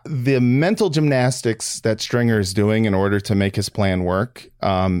mental gymnastics that Stringer is doing in order to make his plan work,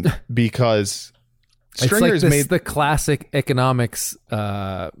 because Stringer's made the classic economics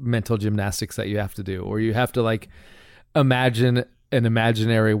mental gymnastics that you have to do, or you have to like imagine an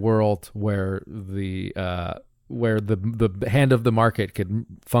imaginary world where the hand of the market could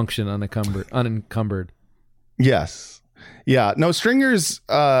function unencumbered. Yes. Yeah. No, Stringer's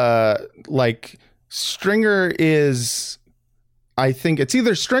Stringer is, I think it's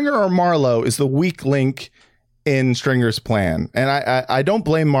either Stringer or Marlo is the weak link in Stringer's plan. And I don't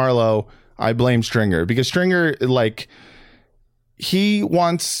blame Marlo. I blame Stringer, because Stringer, he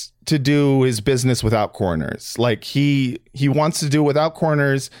wants to do his business without corners. Like he wants to do it without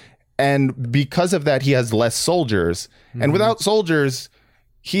corners. And because of that, he has less soldiers. And without soldiers,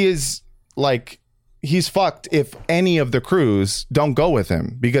 he's fucked if any of the crews don't go with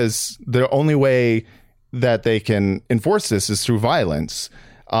him, because the only way that they can enforce this is through violence.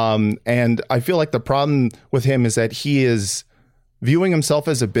 And I feel like the problem with him is that he is viewing himself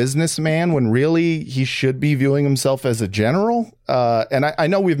as a businessman when really he should be viewing himself as a general. And I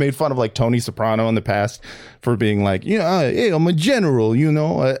know we've made fun of like Tony Soprano in the past for being like, hey, I'm a general,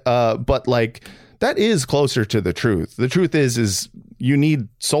 but like that is closer to the truth. The truth is you need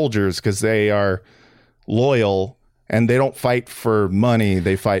soldiers because they are loyal and they don't fight for money.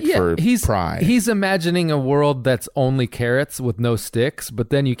 They fight for pride. He's imagining a world that's only carrots with no sticks, but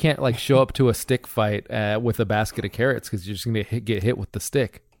then you can't like show up to a stick fight with a basket of carrots because you're just going to get hit with the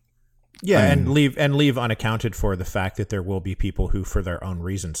stick. Yeah, and leave unaccounted for the fact that there will be people who, for their own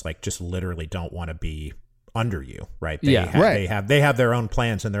reasons, like just literally don't want to be under you, right? They have their own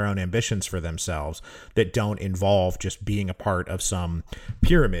plans and their own ambitions for themselves that don't involve just being a part of some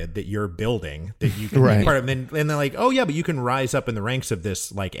pyramid that you're building that you can be part of. And they're like, oh yeah, but you can rise up in the ranks of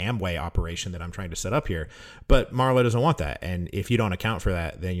this like Amway operation that I'm trying to set up here. But Marlo doesn't want that, and if you don't account for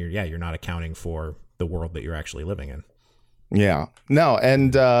that, then you're not accounting for the world that you're actually living in. Yeah, no,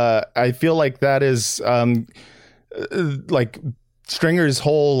 and I feel like that is like Stringer's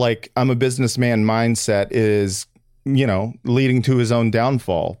whole like I'm a businessman mindset is, you know, leading to his own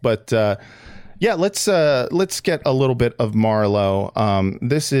downfall. But yeah, let's get a little bit of Marlo.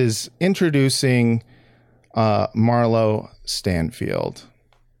 This is introducing Marlo Stanfield.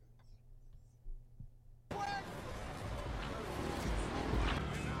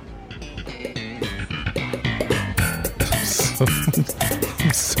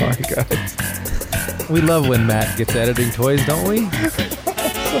 I'm sorry, guys. We love when Matt gets editing toys, don't we?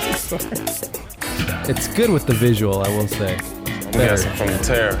 So sorry. It's good with the visual, I will say. I'm guessing from the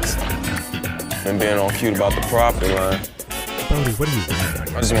terrace and being all cute about the property line. Bodie, what are you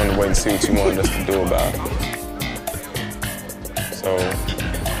doing? I just wanted to wait and see what you wanted us to do about it. So,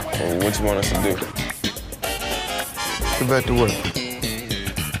 what you want us to do? Get back to work.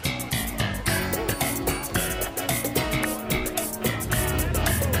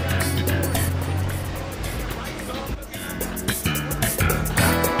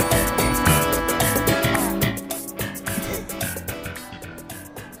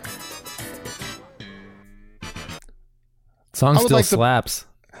 Song still slaps.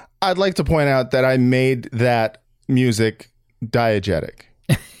 I'd like to point out that I made that music diegetic.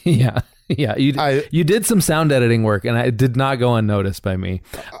 Yeah. You did some sound editing work, and it did not go unnoticed by me.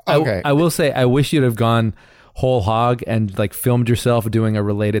 Okay. I will say, I wish you'd have gone whole hog and like filmed yourself doing a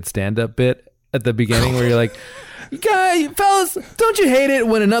related stand-up bit at the beginning where you're like, fellas, don't you hate it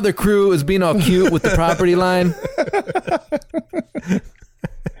when another crew is being all cute with the property line?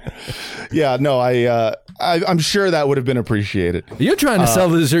 Yeah, no, I'm sure that would have been appreciated. You're trying to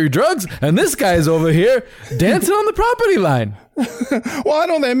sell your drugs, and this guy's over here dancing on the property line. Why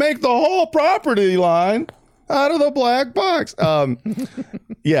don't they make the whole property line out of the black box? No,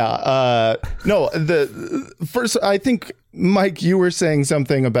 the first, I think, Mike, you were saying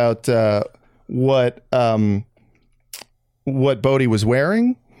something about what Bodie was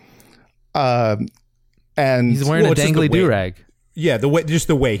wearing, and he's wearing a dangly do-rag. Yeah, the way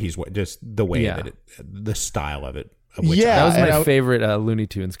that the style of it. Yeah, that was my favorite Looney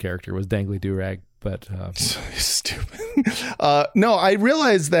Tunes character was Dangly Do-Rag, but stupid. No, I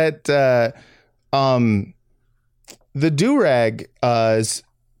realized that the do-rag is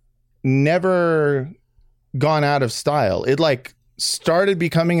never gone out of style. It like started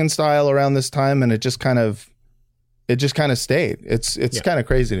becoming in style around this time, and it just kind of stayed. It's kind of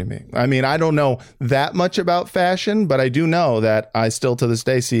crazy to me. I mean, I don't know that much about fashion, but I do know that I still to this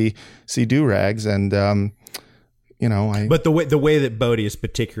day see do-rags, and But the way that Bodie is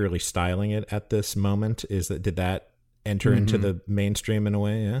particularly styling it at this moment did that enter into the mainstream in a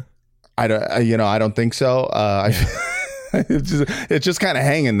way? Yeah. I don't think so. It's just kind of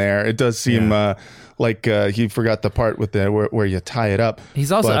hanging there. It does seem like he forgot the part with where you tie it up.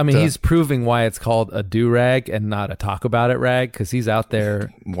 He's also, he's proving why it's called a do-rag and not a talk about it rag, because he's out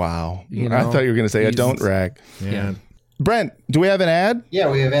there. Wow. I thought you were going to say a don't rag. Yeah. Brent, do we have an ad?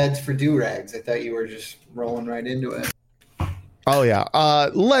 Yeah, we have ads for do-rags. I thought you were just rolling right into it. Oh, yeah.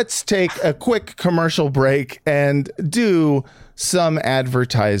 Let's take a quick commercial break and do some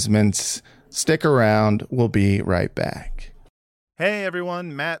advertisements. Stick around. We'll be right back. Hey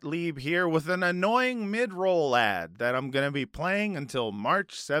everyone, Matt Lieb here with an annoying mid-roll ad that I'm going to be playing until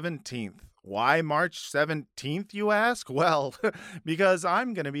March 17th. Why March 17th, you ask? Well, because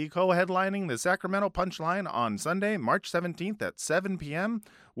I'm going to be co-headlining the Sacramento Punchline on Sunday, March 17th at 7 p.m.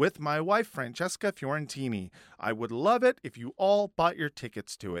 with my wife, Francesca Fiorentini. I would love it if you all bought your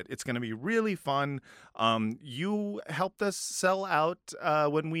tickets to it. It's going to be really fun. You helped us sell out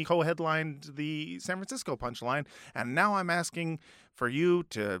when we co-headlined the San Francisco Punchline, and now I'm asking for you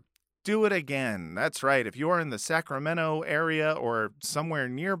to do it again. That's right. If you're in the Sacramento area or somewhere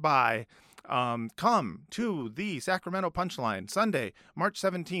nearby, come to the Sacramento Punchline Sunday, March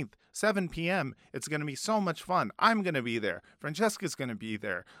 17th, 7 p.m. It's going to be so much fun. I'm going to be there. Francesca's going to be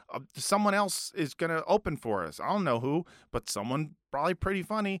there. Someone else is going to open for us. I don't know who, but someone probably pretty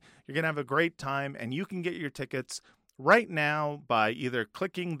funny. You're going to have a great time, and you can get your tickets right now by either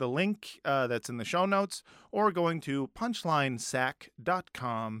clicking the link that's in the show notes or going to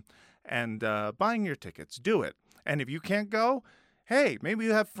punchlinesac.com and buying your tickets. Do it. And if you can't go, hey, maybe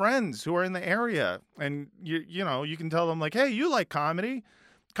you have friends who are in the area and you can tell them like, hey, you like comedy?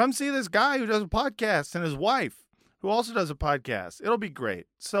 Come see this guy who does a podcast and his wife who also does a podcast. It'll be great.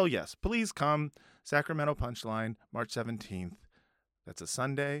 So yes, please come. Sacramento Punchline, March 17th. That's a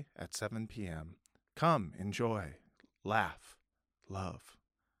Sunday at 7 p.m. Come, enjoy, laugh, love.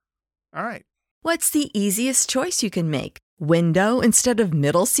 All right. What's the easiest choice you can make? Window instead of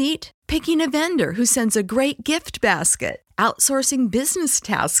middle seat? Picking a vendor who sends a great gift basket? Outsourcing business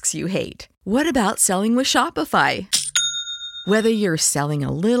tasks you hate? What about selling with Shopify? Whether you're selling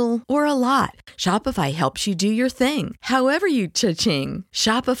a little or a lot, Shopify helps you do your thing, however you cha-ching.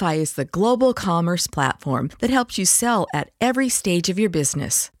 Shopify is the global commerce platform that helps you sell at every stage of your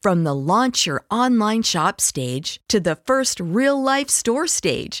business. From the launch your online shop stage to the first real-life store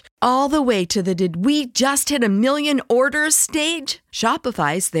stage, all the way to the did we just hit 1 million orders stage.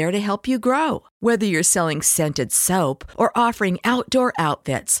 Shopify's there to help you grow. Whether you're selling scented soap or offering outdoor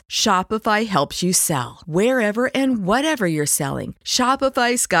outfits, Shopify helps you sell. Wherever and whatever you're selling,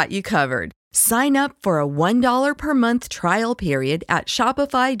 Shopify's got you covered. Sign up for a $1 per month trial period at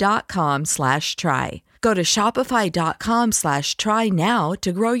shopify.com/try. Go to shopify.com/try now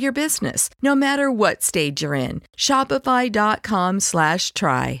to grow your business, no matter what stage you're in.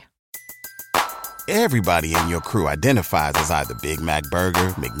 Shopify.com/try. Everybody in your crew identifies as either Big Mac Burger,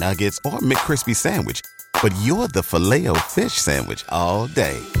 McNuggets, or McCrispy Sandwich. But you're the Filet-O-Fish Sandwich all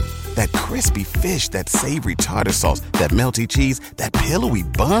day. That crispy fish, that savory tartar sauce, that melty cheese, that pillowy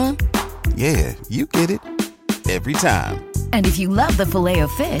bun. Yeah, you get it. Every time. And if you love the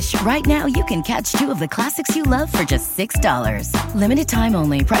Filet-O-Fish, right now you can catch 2 of the classics you love for just $6. Limited time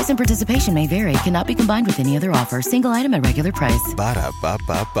only. Price and participation may vary. Cannot be combined with any other offer. Single item at regular price.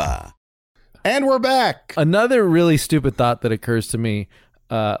 Ba-da-ba-ba-ba. And we're back. Another really stupid thought that occurs to me,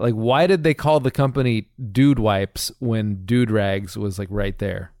 why did they call the company Dude Wipes when Dude Rags was like right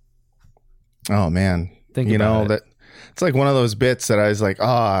there? Oh man, that it's like one of those bits that I was like,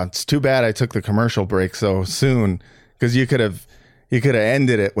 it's too bad I took the commercial break so soon because you could have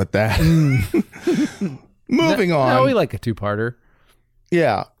ended it with that. Moving on. No, we like a two-parter.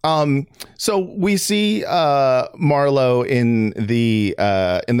 Yeah. So we see Marlo in the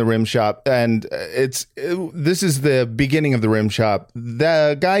rim shop, and this is the beginning of the rim shop.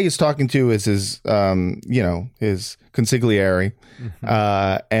 The guy he's talking to is his his consigliere,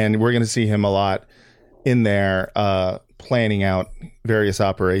 and we're going to see him a lot in there planning out various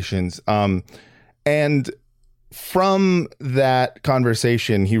operations. And from that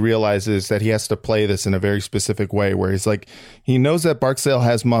conversation, he realizes that he has to play this in a very specific way where he's like, he knows that Barksdale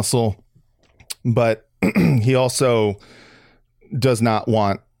has muscle, but he also does not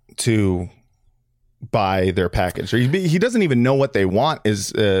want to buy their package. Or he doesn't even know what they want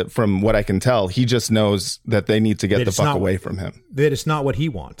is from what I can tell. He just knows that they need to get the fuck away from him. That it's not what he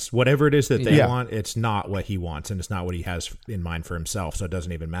wants. Whatever it is that they want, it's not what he wants. And it's not what he has in mind for himself. So it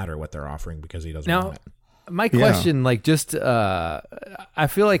doesn't even matter what they're offering because he doesn't want it. My question, I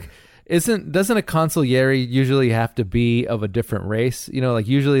feel like doesn't a consigliere usually have to be of a different race?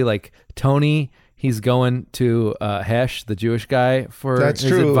 Usually like Tony, he's going to Hesh, the Jewish guy, for his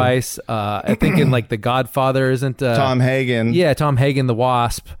advice. I think in like The Godfather, isn't Tom Hagen? Yeah, Tom Hagen, the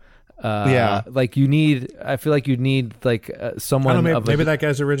Wasp. I feel like you need like someone. Maybe that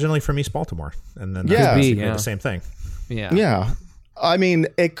guy's originally from East Baltimore, and then the same thing. Yeah. I mean,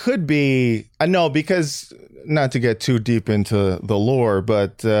 it could be. I know, because not to get too deep into the lore,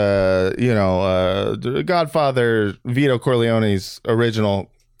 but Godfather Vito Corleone's original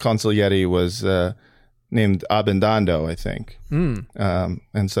consigliere was named Abbandando, I think, and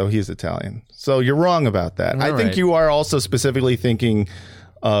so he's Italian. So you're wrong about that. I think you are also specifically thinking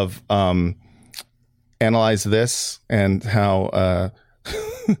of Analyze This and how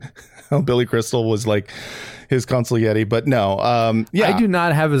Billy Crystal was like his consigliere, but no. I do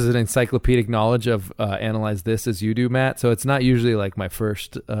not have as an encyclopedic knowledge of Analyze This as you do, Matt. So it's not usually like my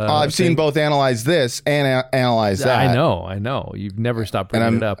first. I've seen both Analyze This and Analyze That. I know. You've never stopped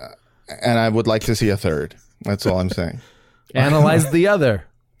bringing it up. And I would like to see a third. That's all I'm saying. Analyze the other.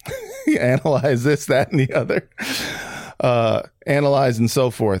 Analyze this, that, and the other. Analyze and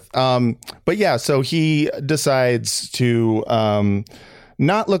so forth. But yeah, so he decides to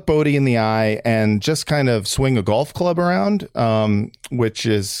not look Bodie in the eye and just kind of swing a golf club around, which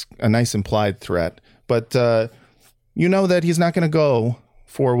is a nice implied threat. But you know that he's not going to go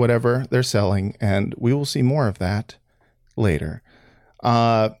for whatever they're selling, and we will see more of that later.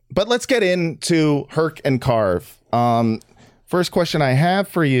 But let's get into Herc and Carve. First question I have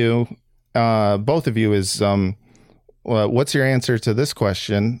for you, both of you, is what's your answer to this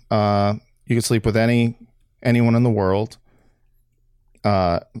question? You can sleep with anyone in the world,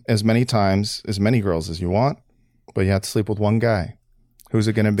 as many times, as many girls as you want, but you have to sleep with one guy. Who's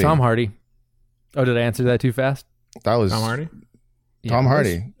it going to be? Tom Hardy. Oh, did I answer that too fast? That was Tom Hardy. Tom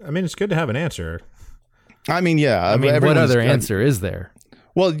Hardy. I mean, it's good to have an answer. I mean, yeah. I mean, what other answer is there?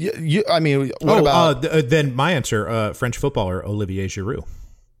 Well, I mean, what about... then my answer, French footballer Olivier Giroud.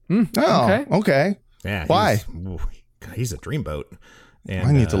 Okay. Yeah. Why? He's a dreamboat. And,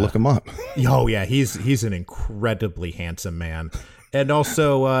 I need to look him up. Oh, yeah. He's an incredibly handsome man. And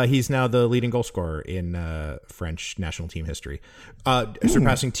also, he's now the leading goal scorer in French national team history,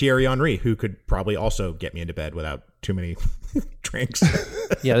 surpassing Thierry Henry, who could probably also get me into bed without too many drinks.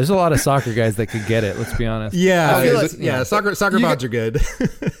 Yeah, there's a lot of soccer guys that could get it. Let's be honest. Yeah, soccer bods are good.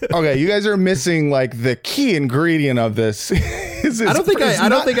 Okay, you guys are missing like the key ingredient of this. I don't think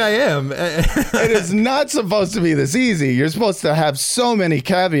I am. It is not supposed to be this easy. You're supposed to have so many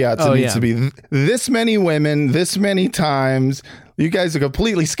caveats. It needs to be this many women, this many times. You guys are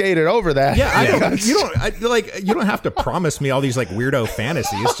completely skated over that. Yeah, you don't have to promise me all these like weirdo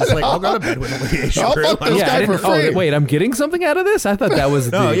fantasies. Just like I'll go to bed with Olivier Giroud. For free. Wait, I'm getting something out of this? I thought that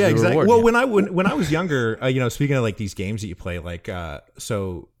was the exactly. reward. Well, when I was younger, speaking of like these games that you play, like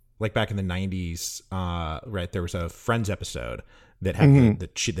like back in the 90s, right, there was a Friends episode that had the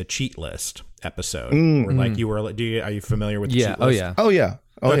cheat list episode. Where like you were, are you familiar with the cheat list? Oh yeah.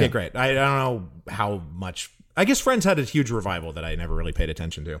 Okay, great. I don't know how much. I guess Friends had a huge revival that I never really paid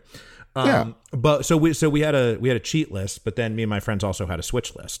attention to. But so we had a cheat list, but then me and my friends also had a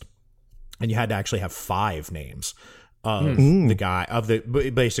switch list, and you had to actually have 5 names of the guy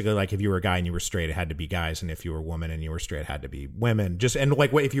basically like if you were a guy and you were straight, it had to be guys, and if you were a woman and you were straight, it had to be women. And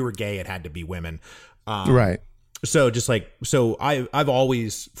if you were gay, it had to be women. Right. So I've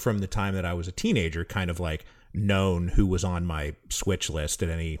always, from the time that I was a teenager, kind of like known who was on my switch list at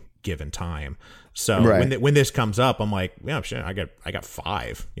any given time. So when this comes up, I'm like, yeah, sure, I got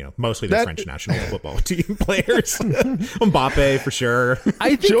 5. Mostly the French national football team players. Mbappe for sure.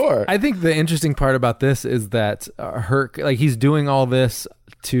 I think the interesting part about this is that Herc, like, he's doing all this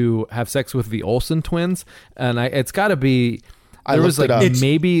to have sex with the Olsen twins, and it's got to be. There was like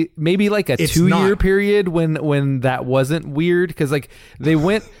maybe like a 2-year period when that wasn't weird, because like they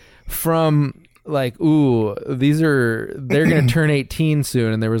went from like, ooh, they're gonna turn 18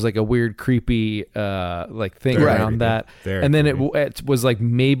 soon, and there was like a weird creepy like thing around that, and then it was like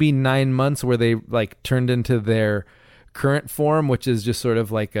maybe 9 months where they like turned into their current form, which is just sort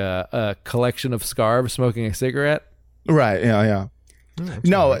of like a collection of scarves smoking a cigarette. Right. Yeah.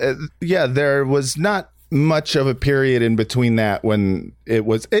 There was not much of a period in between that when it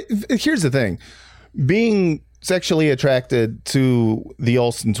was. Here's the thing: being sexually attracted to the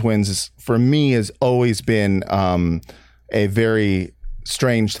Olsen twins for me has always been a very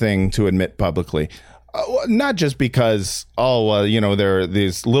strange thing to admit publicly. Not just because they're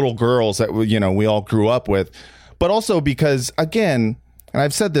these little girls that we all grew up with, but also because, again, and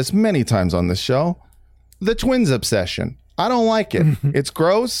I've said this many times on this show, the twins obsession. I don't like it. It's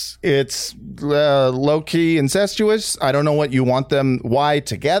gross. It's low-key incestuous. I don't know what you want them. Why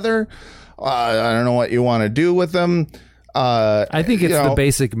together? I don't know what you want to do with them. I think it's the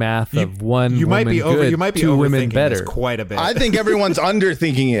basic math of one woman good, you might be 2 women overthinking better. this quite a bit. I think everyone's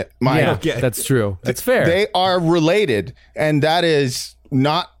underthinking it, Mike. Yeah, that's true. That's fair. They are related, and that's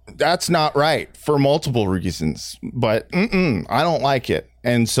not right for multiple reasons. But I don't like it.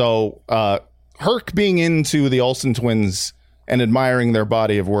 And so Herc being into the Olsen twins and admiring their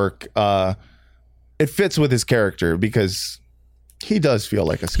body of work, it fits with his character because he does feel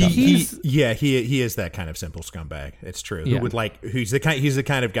like a scumbag. He is that kind of simple scumbag. It's true. Yeah. Who would he's the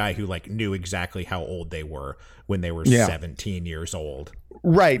kind of guy who like knew exactly how old they were when they were 17 years old.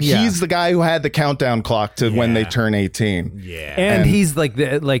 Right. Yeah. He's the guy who had the countdown clock to when they turn 18. Yeah. And he's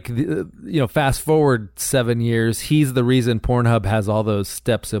fast forward 7 years, he's the reason Pornhub has all those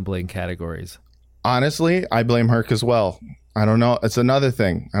step sibling categories. Honestly, I blame Herc as well. I don't know. It's another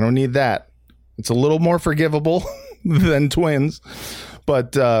thing. I don't need that. It's a little more forgivable than twins.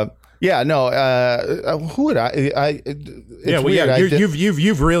 But who would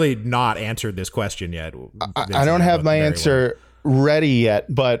you've really not answered this question yet. I don't have my answer ready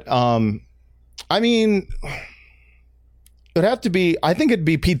yet, but I mean, It'd have to be, I think it'd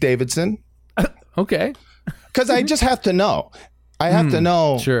be Pete Davidson. Okay. Because I just have to know. I have to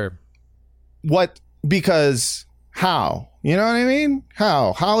know. Sure. Because how? You know what I mean?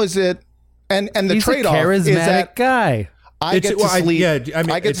 How is it? And the He's trade-off a charismatic is that guy. I get to sleep. I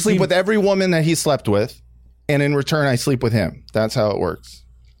get to sleep with every woman that he slept with, and in return, I sleep with him. That's how it works.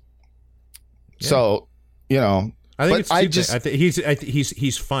 Yeah. So, I think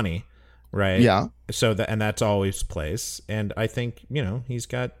he's funny, right? Yeah. So that's always plays, and I think he's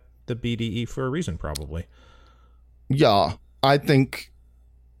got the BDE for a reason, probably. Yeah, I think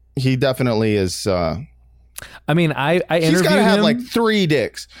he definitely is. I interviewed he's got to have him. like 3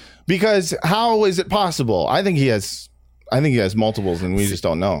 dicks, because how is it possible? I think he has multiples, and we just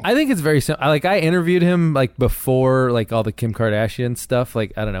don't know. I think it's very simple. I interviewed him like before like all the Kim Kardashian stuff,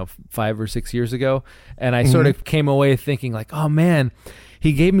 like I don't know, 5 or 6 years ago, and I sort of came away thinking like, oh man,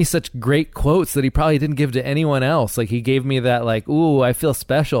 he gave me such great quotes that he probably didn't give to anyone else. Like he gave me that like, ooh, I feel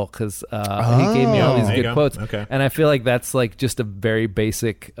special because he gave me all these good quotes. Okay. And I feel like that's like just a very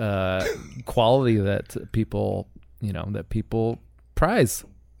basic quality that people prize.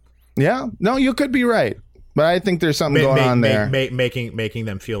 Yeah, no, you could be right, but I think there's something going on there, making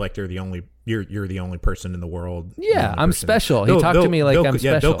them feel like they're the only you're the only person in the world. Yeah, I'm special. He talked to me like I'm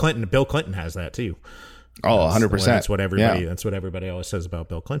special. Bill Clinton has that too. Oh, 100%. That's what everybody. Yeah. That's what everybody always says about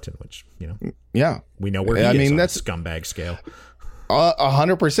Bill Clinton, which yeah, we know where he is on the scumbag scale.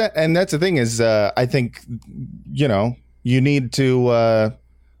 100%, and that's the thing is, I think you need to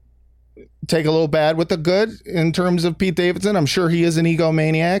take a little bad with the good in terms of Pete Davidson. I'm sure he is an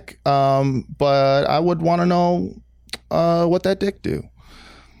egomaniac, but I would want to know what that dick do.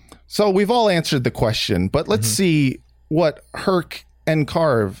 So we've all answered the question, but let's see what Herc and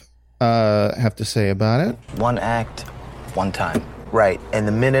Carve have to say about it. One act, one time. Right, and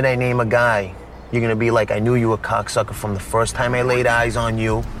the minute I name a guy, you're gonna be like, I knew you were a cocksucker from the first time I laid eyes on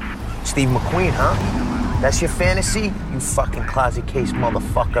you. Steve McQueen, huh? That's your fantasy? You fucking closet case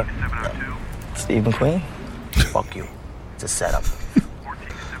motherfucker. Steve McQueen? Fuck you. It's a setup.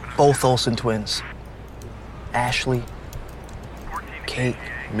 Both Olsen twins. Ashley, Kate,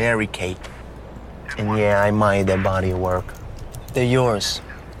 Mary Kate. And yeah, I admire their body of work. They're yours.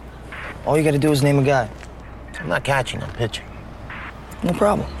 All you gotta do is name a guy. I'm not catching, I'm pitching. No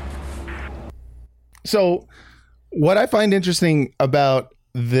problem. So what I find interesting about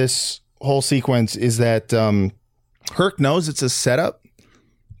this whole sequence is that Herc knows it's a setup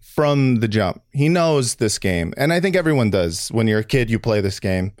from the jump. He knows this game. And I think everyone does. When you're a kid, you play this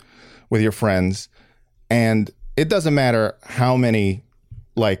game with your friends. And it doesn't matter how many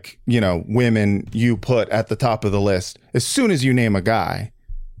women you put at the top of the list. As soon as you name a guy,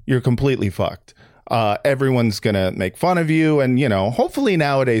 you're completely fucked. Everyone's going to make fun of you. And, hopefully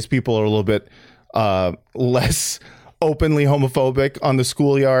nowadays people are a little bit less openly homophobic on the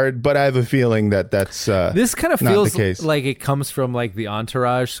schoolyard, but I have a feeling that's this kind of not feels the case. Like it comes from like the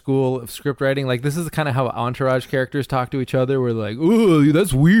Entourage school of script writing. Like this is kind of how Entourage characters talk to each other. We're like, oh,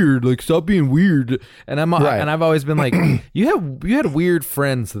 that's weird. Like stop being weird. And I've always been like, you had weird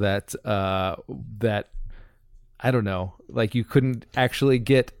friends that I don't know, like you couldn't actually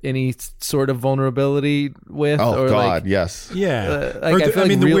get any sort of vulnerability with. Oh or God, like, yes, yeah.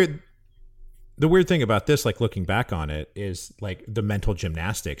 The weird thing about this, like looking back on it, is like the mental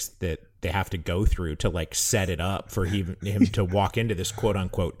gymnastics that they have to go through to like set it up for him to walk into this quote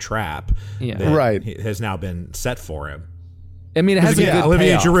unquote trap. Yeah, that has now been set for him. I mean, it has a good Olivier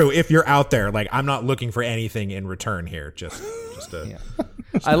payoff. Giroux, if you're out there, like I'm not looking for anything in return here. Just a.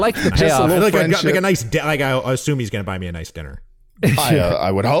 I like the payoff. Like a nice, like I assume he's going to buy me a nice dinner.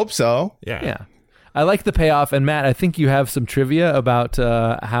 I would hope so. Yeah. I like the payoff. And Matt, I think you have some trivia about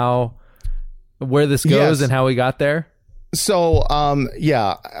where this goes and how we got there. So,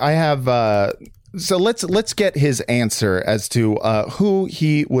 I have. So let's get his answer as to who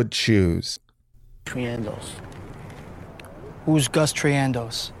he would choose. Triendos. Who's Gus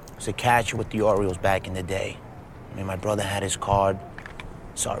Triendos? Was a catcher with the Orioles back in the day. I mean, my brother had his card.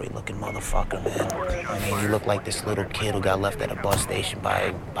 Sorry looking motherfucker, man. I mean, he looked like this little kid who got left at a bus station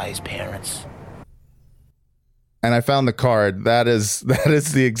by his parents. And I found the card. That is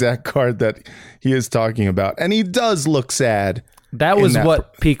the exact card that he is talking about. And he does look sad. That was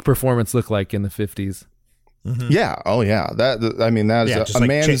what peak performance looked like in the 50s. Mm-hmm. Yeah. Oh, yeah. That is a like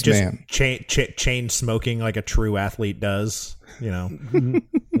man's man. Chain smoking like a true athlete does.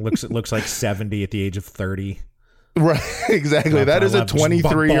 Looks like 70 at the age of 30. Right. Exactly. That is a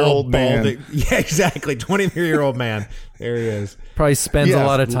 23-year-old man. Yeah, exactly. 23-year-old man. There he is. Probably spends a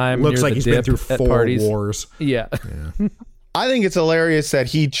lot of time. Looks near like the he's been through 4 parties. wars. Yeah. I think it's hilarious that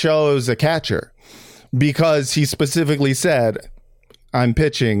he chose a catcher because he specifically said, I'm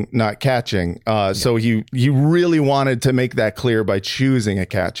pitching, not catching. So he really wanted to make that clear by choosing a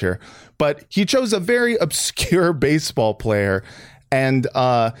catcher. But he chose a very obscure baseball player. And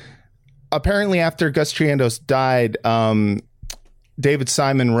apparently after Gus Triendos died, David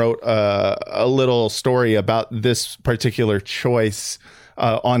Simon wrote a little story about this particular choice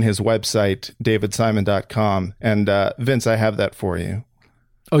on his website, davidsimon.com. And Vince, I have that for you.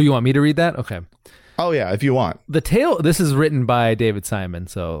 Oh, you want me to read that? Okay. Oh, yeah, if you want. The tale, this is written by David Simon,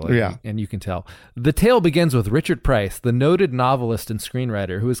 so yeah. And you can tell. The tale begins with Richard Price, the noted novelist and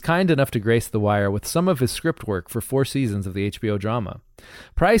screenwriter who was kind enough to grace The Wire with some of his script work for 4 seasons of the HBO drama.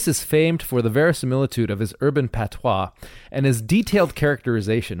 Price is famed for the verisimilitude of his urban patois and his detailed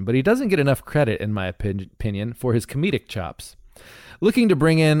characterization, but he doesn't get enough credit, in my opinion, for his comedic chops. Looking to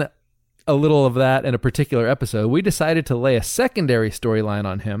bring in a little of that in a particular episode, we decided to lay a secondary storyline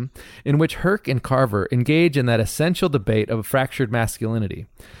on him in which Herc and Carver engage in that essential debate of fractured masculinity.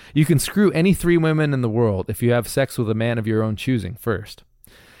 You can screw any 3 women in the world if you have sex with a man of your own choosing first.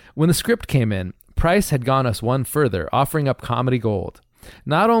 When the script came in, Price had gone us one further, offering up comedy gold.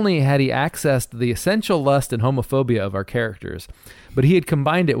 Not only had he accessed the essential lust and homophobia of our characters, but he had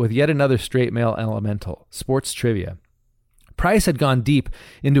combined it with yet another straight male elemental, sports trivia. Price had gone deep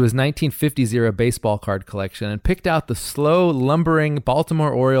into his 1950s-era baseball card collection and picked out the slow, lumbering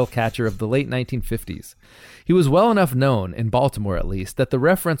Baltimore Oriole catcher of the late 1950s. He was well enough known, in Baltimore at least, that the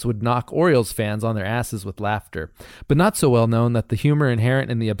reference would knock Orioles fans on their asses with laughter, but not so well known that the humor inherent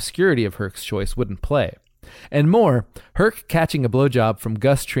in the obscurity of Herc's choice wouldn't play. And more, Herc catching a blowjob from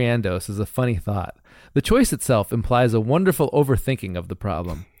Gus Triendos is a funny thought. The choice itself implies a wonderful overthinking of the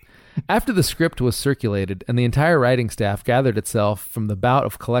problem. After the script was circulated and the entire writing staff gathered itself from the bout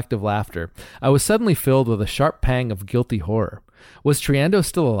of collective laughter, I was suddenly filled with a sharp pang of guilty horror. Was Triendos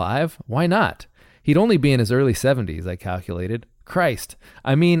still alive? Why not? He'd only be in his early 70s, I calculated. Christ.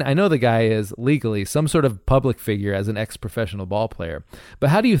 I mean, I know the guy is, legally, some sort of public figure as an ex-professional ball player, but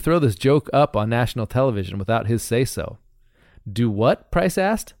how do you throw this joke up on national television without his say-so? Do what? Price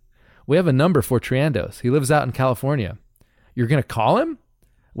asked. We have a number for Triendos. He lives out in California. You're going to call him?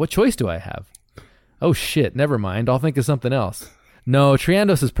 What choice do I have? Oh shit, never mind. I'll think of something else. No,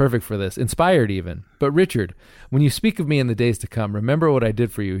 Triendos is perfect for this, inspired even. But Richard, when you speak of me in the days to come, remember what I did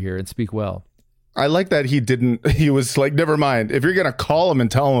for you here and speak well. I like that he was like, never mind. If you're going to call him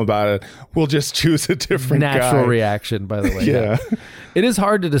and tell him about it, we'll just choose a different Natural guy. reaction, by the way. Yeah. It is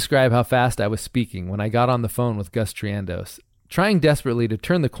hard to describe how fast I was speaking when I got on the phone with Gus Triendos, trying desperately to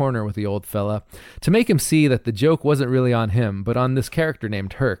turn the corner with the old fella, to make him see that the joke wasn't really on him, but on this character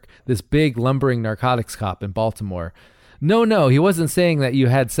named Herc, this big, lumbering narcotics cop in Baltimore. No, he wasn't saying that you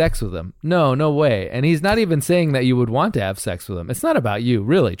had sex with him. No way. And he's not even saying that you would want to have sex with him. It's not about you,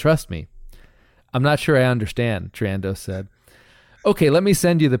 really, trust me. I'm not sure I understand, Triendos said. Okay, let me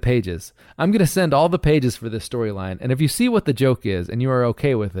send you the pages. I'm going to send all the pages for this storyline, and if you see what the joke is and you are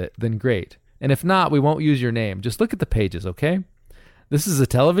okay with it, then great. And if not, we won't use your name. Just look at the pages, okay? This is a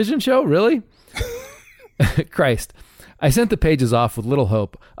television show? Really? Christ. I sent the pages off with little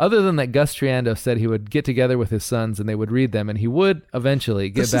hope, other than that Gus Triendos said he would get together with his sons and they would read them, and he would eventually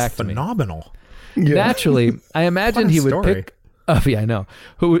get back to me. This is phenomenal. Yeah. Naturally, I imagined he would pick... Oh, yeah, I know.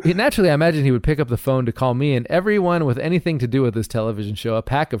 Naturally, I imagined he would pick up the phone to call me and everyone with anything to do with this television show a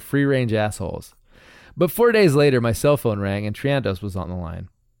pack of free-range assholes. But 4 days later, my cell phone rang and Triendos was on the line.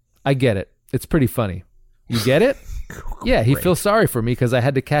 I get it. It's pretty funny. You get it? Yeah, he feels sorry for me because I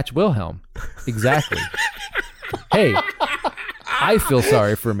had to catch Wilhelm. Exactly. Hey, I feel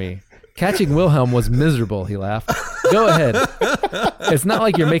sorry for me. Catching Wilhelm was miserable, he laughed. Go ahead. It's not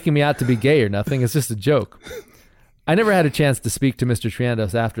like you're making me out to be gay or nothing. It's just a joke. I never had a chance to speak to Mr.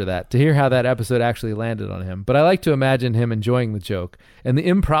 Triendos after that, to hear how that episode actually landed on him, but I like to imagine him enjoying the joke and the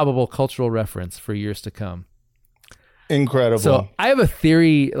improbable cultural reference for years to come. Incredible. So I have a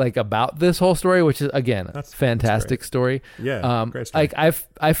theory about this whole story, which is, again, a fantastic story. Yeah, great story.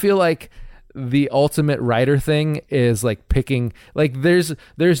 I feel like the ultimate writer thing is picking,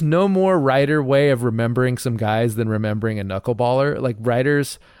 there's no more writer way of remembering some guys than remembering a knuckleballer.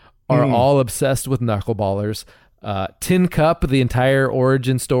 Writers are all obsessed with knuckleballers. Tin Cup, the entire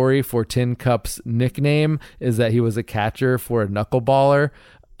origin story for Tin Cup's nickname is that he was a catcher for a knuckleballer.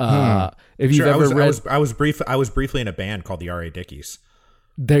 If you've ever read, I was briefly in a band called the R.A. Dickies.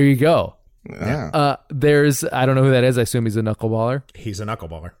 There you go. Yeah. I don't know who that is. I assume he's a knuckleballer. He's a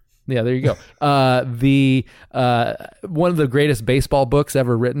knuckleballer. Yeah, there you go. The one of the greatest baseball books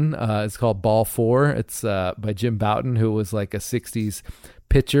ever written is called Ball 4. It's by Jim Bouton, who was like a 60s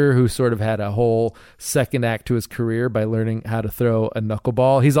pitcher who sort of had a whole second act to his career by learning how to throw a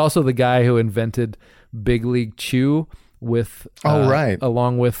knuckleball. He's also the guy who invented Big League Chew with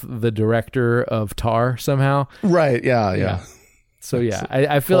along with the director of Tar somehow. Right, yeah. So yeah,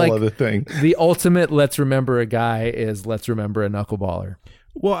 I feel like other thing. The ultimate let's remember a guy is let's remember a knuckleballer.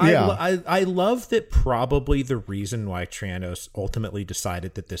 Well, I love that probably the reason why Triandos ultimately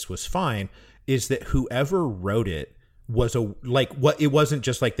decided that this was fine is that whoever wrote it was it wasn't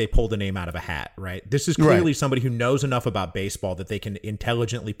just like they pulled a name out of a hat, right? This is clearly somebody who knows enough about baseball that they can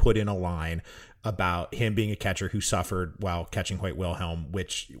intelligently put in a line about him being a catcher who suffered while catching Hoyt Wilhelm,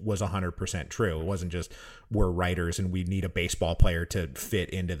 which was 100% true. It wasn't just we're writers and we need a baseball player to fit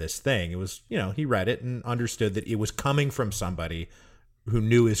into this thing. It was, he read it and understood that it was coming from somebody who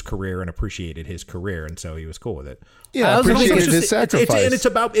knew his career and appreciated his career, and so he was cool with it. Yeah, appreciated his sacrifice. And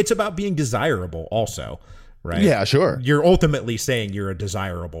it's about being desirable also, right? Yeah, sure. You're ultimately saying you're a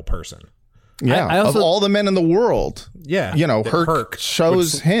desirable person. Yeah, I also, of all the men in the world. Yeah, Herc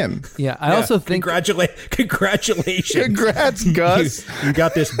chose him. Yeah, I also think congratulations, congrats, Gus. You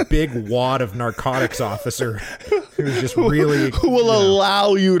got this big wad of narcotics officer who's just really who will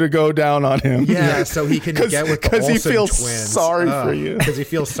allow you to go down on him. Yeah, so he can get with the because he Olsen feels twins. sorry for you. Because he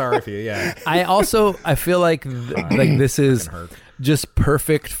feels sorry for you. Yeah. I feel like this is just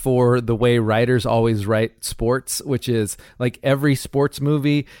perfect for the way writers always write sports, which is like every sports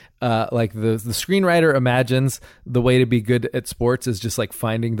movie. Like the screenwriter imagines the way to be good at sports is just like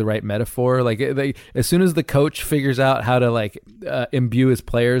finding the right metaphor. Like as soon as the coach figures out how to like imbue his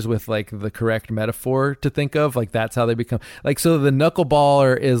players with like the correct metaphor to think of, like that's how they become like. So the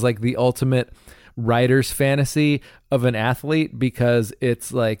knuckleballer is like the ultimate writer's fantasy of an athlete because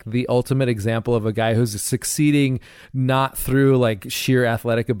it's like the ultimate example of a guy who's succeeding not through like sheer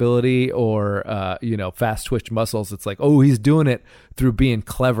athletic ability or fast twitch muscles. It's like, oh, he's doing it through being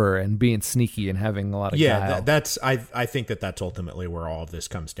clever and being sneaky and having a lot of guile. I think that's ultimately where all of this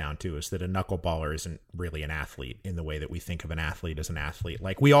comes down to, is that a knuckleballer isn't really an athlete in the way that we think of an athlete as an athlete.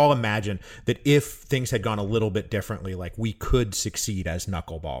 Like we all imagine that if things had gone a little bit differently, like we could succeed as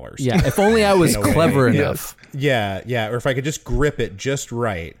knuckleballers. Yeah, if only I was clever enough. Yeah, or if I could just grip it just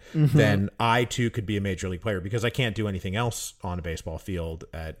right, then I too could be a major league player, because I can't do anything else on a baseball field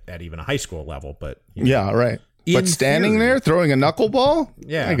at even a high school level. But yeah, right. But standing there throwing a knuckleball,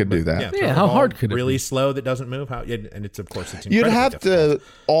 I could do that. Yeah, how hard could it really be? Slow that doesn't move? And it's of course it's you'd have difficult. to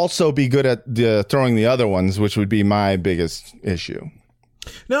also be good at throwing the other ones, which would be my biggest issue.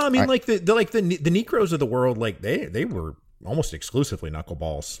 No, I mean the Negroes of the world, like they were almost exclusively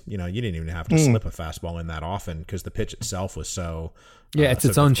knuckleballs. You didn't even have to slip a fastball in that often because the pitch itself was so. It's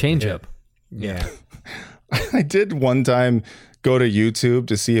its own changeup. Yeah. I did one time go to YouTube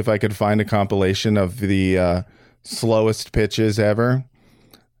to see if I could find a compilation of the slowest pitches ever.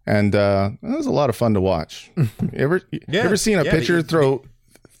 And it was a lot of fun to watch. You ever seen a pitcher throw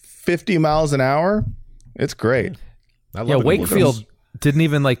 50 miles an hour? It's great. Wakefield didn't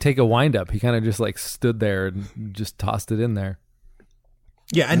even like take a windup. He kind of just like stood there and just tossed it in there.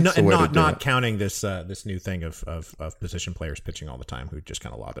 Yeah, and not counting this new thing of position players pitching all the time who just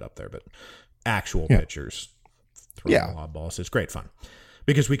kind of lob it up there, but actual pitchers throwing lob balls is great fun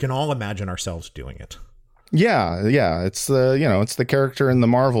because we can all imagine ourselves doing it. Yeah. It's the character in the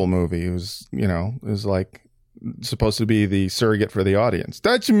Marvel movie who's is like supposed to be the surrogate for the audience.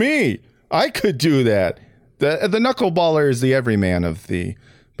 That's me. I could do that. The knuckleballer is the everyman of the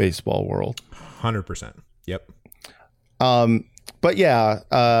baseball world. 100%. Yep. But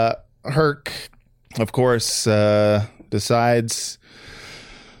yeah, Herc, of course, decides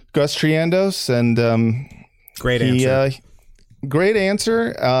Gus Triandos, and great answer. Great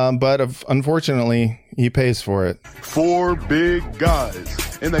answer, but unfortunately, he pays for it. 4 big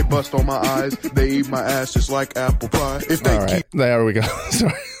guys, and they bust on my eyes. They eat my ass just like apple pie. If they All right, there we go.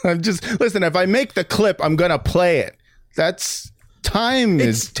 Sorry, listen. If I make the clip, I'm gonna play it. That's time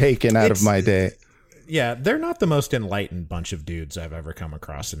is taken out of my day. Yeah, they're not the most enlightened bunch of dudes I've ever come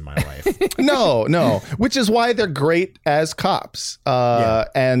across in my life. No, which is why they're great as cops,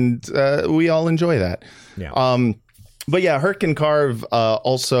 and we all enjoy that. Yeah. But yeah, Herc and Carve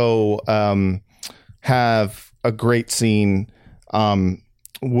also have a great scene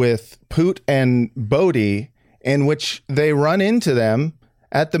with Poot and Bodie in which they run into them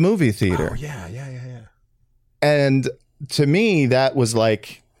at the movie theater. Oh, yeah. And to me, that was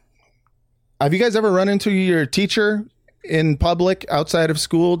like, have you guys ever run into your teacher in public outside of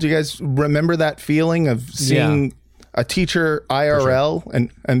school? Do you guys remember that feeling of seeing a teacher IRL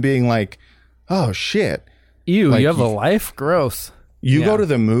and being like, oh shit. Ew, like, you have a life? Gross. You go to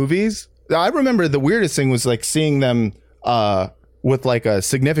the movies? I remember the weirdest thing was like seeing them with like a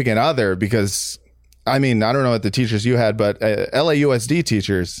significant other, because I mean, I don't know what the teachers you had, but LAUSD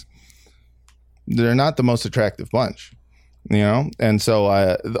teachers, they're not the most attractive bunch, you know? And so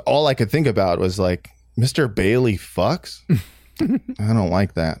all I could think about was like, Mr. Bailey fucks? I don't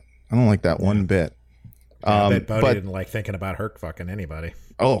like that. I don't like that one bit. I bet Bodie didn't like thinking about her fucking anybody.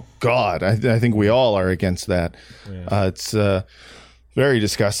 Oh, God. I think we all are against that. Yeah. It's a very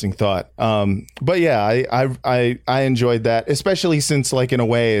disgusting thought. But yeah, I enjoyed that, especially since, like, in a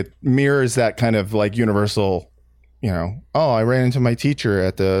way, it mirrors that kind of like universal, you know, oh, I ran into my teacher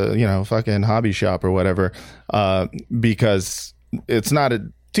at the, you know, fucking hobby shop or whatever, because it's not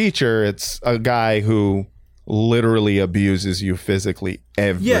a teacher, it's a guy who literally abuses you physically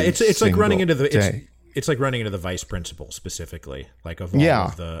every it's like running into day. It's like running into the vice principal specifically, like of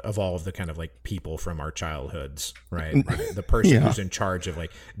all of the kind of like people from our childhoods, right? The person who's in charge of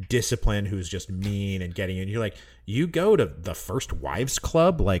like discipline, who's just mean and getting in. You're like, you go to the First Wives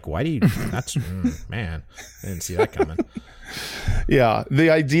Club? Like, why do you? That's man, I didn't see that coming. Yeah, the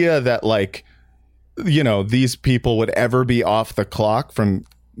idea that, like, you know, these people would ever be off the clock from,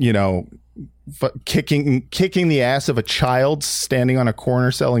 you know, kicking the ass of a child standing on a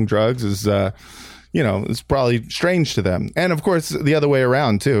corner selling drugs is, you know, it's probably strange to them. And of course, the other way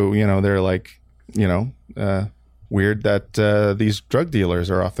around too. You know, they're like, you know, weird that these drug dealers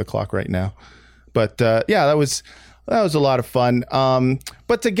are off the clock right now. But yeah, that was a lot of fun.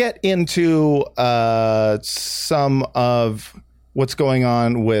 But to get into some of what's going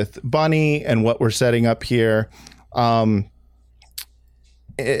on with Bunny and what we're setting up here, one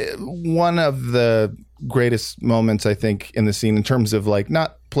of the greatest moments, I think, in the scene, in terms of like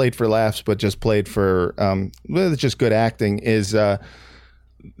not played for laughs, but just played for just good acting, is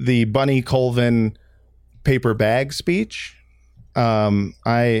the Bunny Colvin paper bag speech.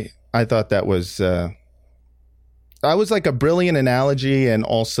 I thought that was like a brilliant analogy, and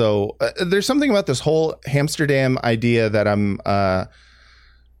also there's something about this whole Amsterdam idea that I'm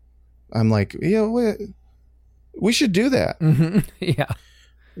like, you know, we should do that. Mm-hmm. Yeah.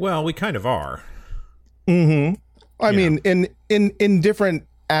 Well, we kind of are. Mm-hmm. I mean, in different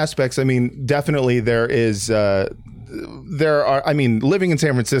aspects. I mean, definitely there are. I mean, living in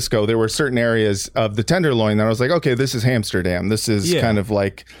San Francisco, there were certain areas of the Tenderloin that I was like, okay, this is Amsterdam. This is kind of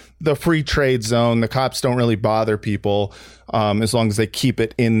like the free trade zone. The cops don't really bother people as long as they keep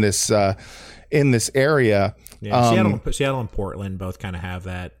it in this area. Yeah, Seattle and Portland both kind of have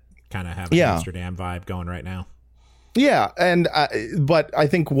that Amsterdam vibe going right now. Yeah, and but I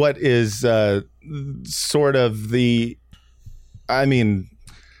think what is sort of the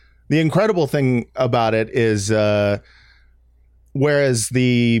incredible thing about it is whereas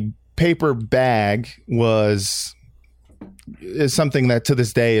the paper bag is something that to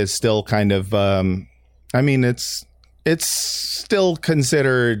this day is still kind of it's still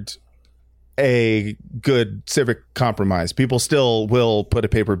considered a good civic compromise. People still will put a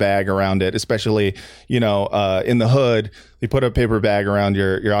paper bag around it, especially, you know, in the hood. You put a paper bag around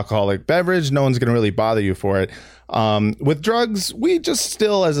your alcoholic beverage, no one's going to really bother you for it. With drugs, we just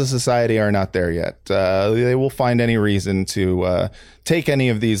still as a society are not there yet. They will find any reason to take any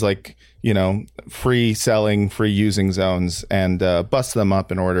of these, like, you know, free selling, free using zones and bust them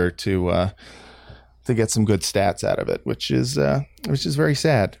up in order to get some good stats out of it, which is very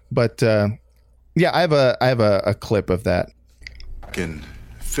sad. But yeah, I have a clip of that. In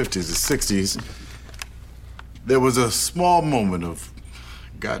 50s and 60s, there was a small moment of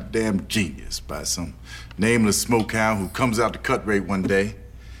goddamn genius by some nameless smokehound who comes out to cut rate one day,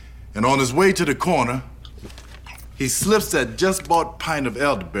 and on his way to the corner, he slips that just bought pint of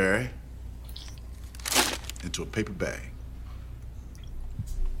elderberry into a paper bag.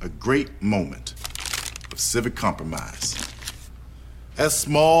 A great moment of civic compromise. That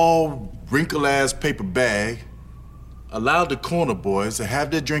small, wrinkled-ass paper bag allowed the corner boys to have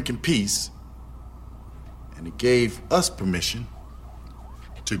their drink in peace, and it gave us permission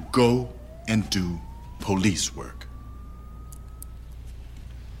to go and do police work.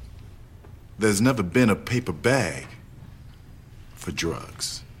 There's never been a paper bag for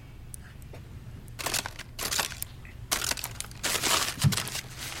drugs.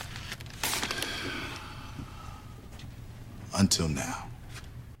 Until now.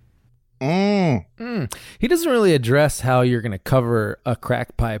 He doesn't really address how you're going to cover a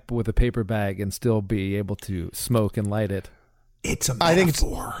crack pipe with a paper bag and still be able to smoke and light it. It's a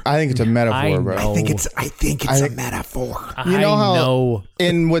metaphor. I think it's a metaphor, bro. I think it's a metaphor. You know how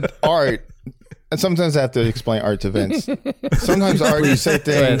with art, sometimes I have to explain art to Vince. Sometimes art, you say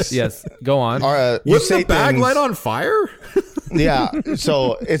things. Yes, go on. You What's say the bag things- light on fire? Yeah,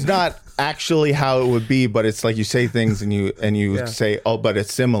 so it's not actually how it would be, but it's like you say things and you say, oh, but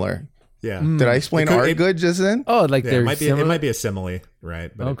it's similar. Yeah. Did I explain art good just then? Oh, like Yeah, they're it might be a simile,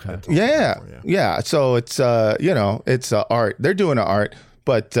 right? But Okay. Yeah. So it's it's art. They're doing an art,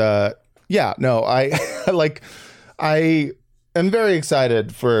 but I am very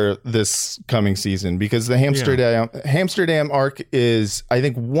excited for this coming season because the Hamsterdam arc is, I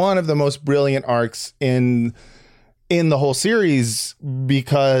think, one of the most brilliant arcs in the whole series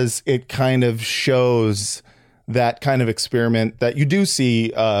because it kind of shows that kind of experiment that you do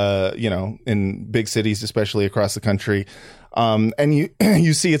see, in big cities, especially across the country. And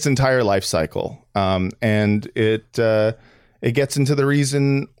you see its entire life cycle. And it gets into the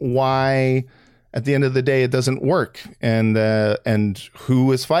reason why at the end of the day it doesn't work. And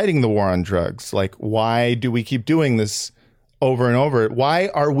who is fighting the war on drugs? Like, why do we keep doing this over and over? Why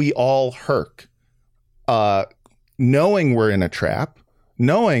are we all Herc? Knowing we're in a trap,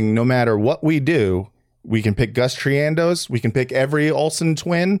 knowing no matter what we do, we can pick Gus Triandos, we can pick every Olsen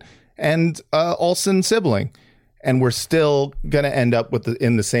twin and Olsen sibling, and we're still going to end up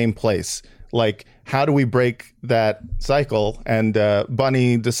in the same place. Like, how do we break that cycle? And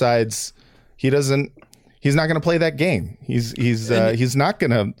Bunny decides he's not going to play that game. He's not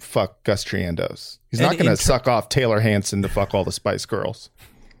going to fuck Gus Triandos. He's not going to suck off Taylor Hanson to fuck all the Spice Girls.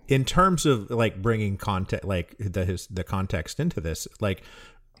 In terms of like bringing context, like the context into this, like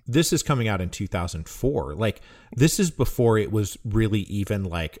this is coming out in 2004. Like this is before it was really even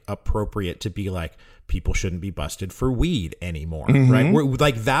like appropriate to be like people shouldn't be busted for weed anymore, right?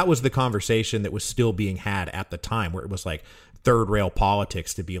 Like that was the conversation that was still being had at the time, where it was like third rail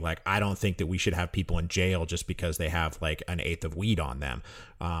politics to be like, I don't think that we should have people in jail just because they have like an eighth of weed on them.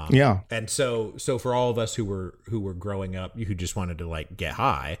 And so for all of us who were growing up, who just wanted to like get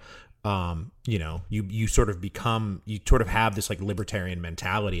high, you sort of have this like libertarian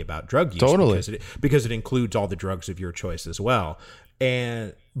mentality about drug use. Totally. Because it includes all the drugs of your choice as well.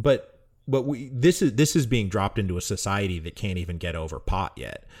 But this is being dropped into a society that can't even get over pot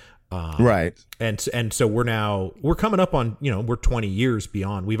yet. Right. And so we're coming up on, we're 20 years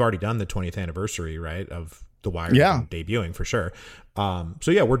beyond. We've already done the 20th anniversary, right, of The Wire debuting for sure.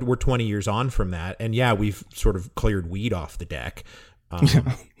 We're 20 years on from that. And we've sort of cleared weed off the deck.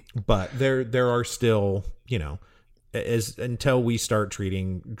 But there are still, until we start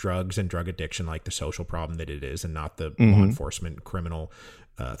treating drugs and drug addiction like the social problem that it is and not the law enforcement criminal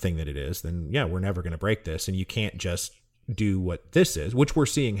thing that it is, then we're never going to break this. And you can't just do what this is, which we're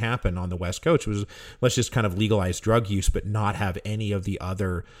seeing happen on the West Coast, was let's just kind of legalize drug use, but not have any of the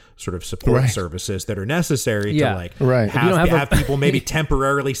other sort of support services that are necessary to have people maybe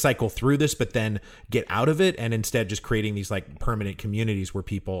temporarily cycle through this, but then get out of it. And instead just creating these like permanent communities where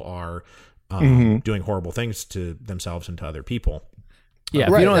people are doing horrible things to themselves and to other people. Yeah,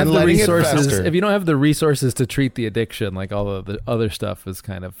 if you don't have the resources, if you don't have the resources to treat the addiction, like all of the other stuff is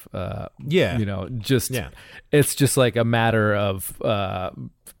kind of, it's just like a matter of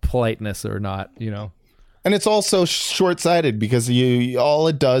politeness or not, And it's also short-sighted because all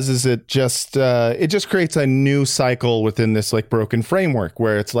it does is it just creates a new cycle within this like broken framework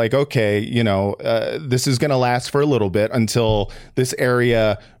where it's like, okay, this is going to last for a little bit until this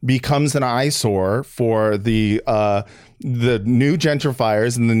area becomes an eyesore for the new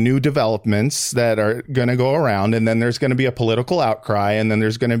gentrifiers and the new developments that are going to go around. And then there's going to be a political outcry. And then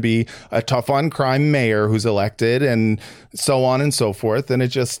there's going to be a tough on crime mayor who's elected and so on and so forth. And it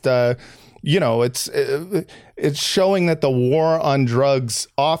just, it's showing that the war on drugs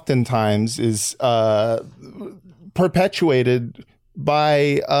oftentimes is perpetuated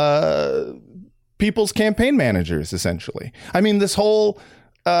by people's campaign managers, essentially. I mean, this whole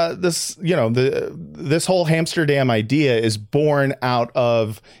this whole Hamsterdam idea is born out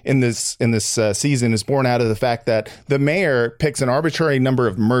of in this season is born out of the fact that the mayor picks an arbitrary number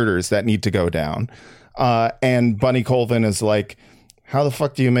of murders that need to go down, and Bunny Colvin is like, how the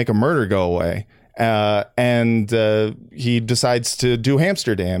fuck do you make a murder go away? And he decides to do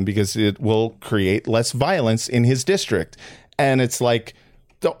Hamsterdam because it will create less violence in his district. And it's like,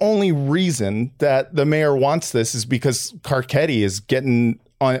 the only reason that the mayor wants this is because Carcetti is getting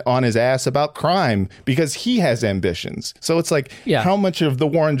on his ass about crime because he has ambitions. So it's like, how much of the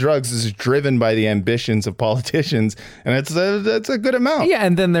war on drugs is driven by the ambitions of politicians? And it's a good amount. Yeah,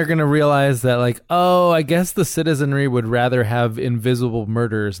 and then they're going to realize that like, oh, I guess the citizenry would rather have invisible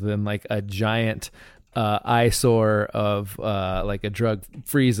murders than like a giant eyesore of like a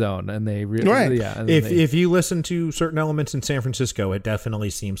drug-free zone, and they If you listen to certain elements in San Francisco, it definitely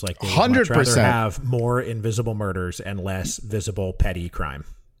seems like they would much rather have more invisible murders and less visible petty crime.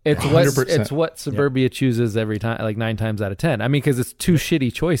 It's what suburbia chooses every time, like 9 times out of 10. I mean, because it's two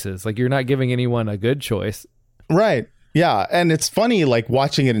shitty choices. Like, you're not giving anyone a good choice. Right. Yeah. And it's funny, like,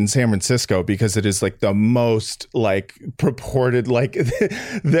 watching it in San Francisco, because it is like the most like purported, like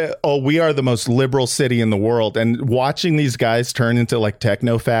we are the most liberal city in the world. And watching these guys turn into like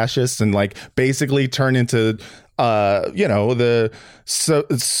techno fascists and like basically turn into the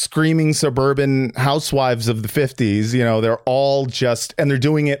screaming suburban housewives of the 50s, they're all just, and they're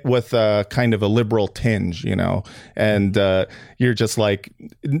doing it with a kind of a liberal tinge, and you're just like,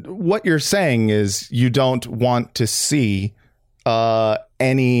 what you're saying is you don't want to see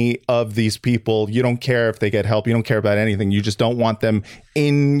any of these people. You don't care if they get help. You don't care about anything. You just don't want them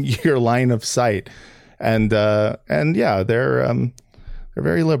in your line of sight. And yeah, they're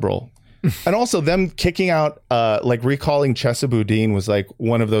very liberal. And also them kicking out, like recalling Chesapeake was like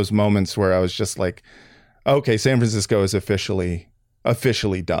one of those moments where I was just like, okay, San Francisco is officially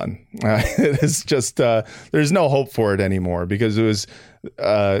done. It is just, there's no hope for it anymore, because it was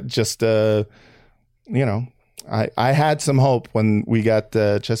just, I had some hope when we got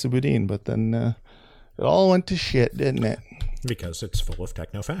Chesapeake, but then it all went to shit, didn't it? Because it's full of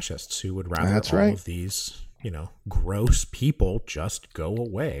techno-fascists who would rather all of these gross people just go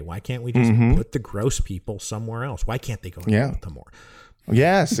away. Why can't we just put the gross people somewhere else? Why can't they go with them more?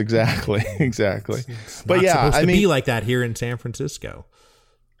 Yes, exactly. Exactly. But yeah, supposed to be like that here in San Francisco.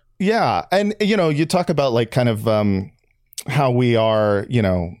 Yeah. And, you talk about like kind of how we are,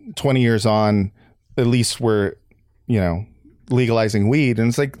 20 years on, at least we're, legalizing weed, and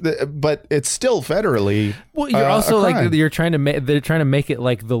it's like, but it's still federally. Well, you're also like, they're trying to make it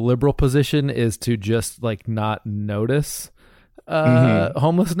like the liberal position is to just like not notice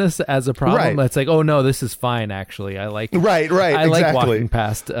homelessness as a problem. It's like, oh no, this is fine. Actually, I like I like walking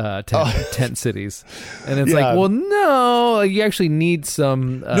past tent cities, and it's like, well, no, you actually need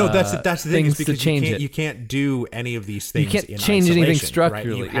some. No, that's the thing, is because you can't do any of these things. You can't change anything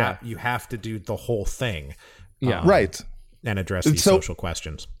structurally. Right? You have to do the whole thing. Yeah. Right. And address these social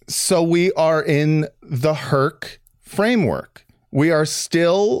questions. So we are in the HERC framework. We are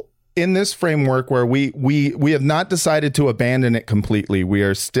still in this framework where we have not decided to abandon it completely. We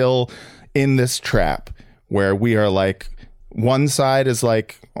are still in this trap where we are like, one side is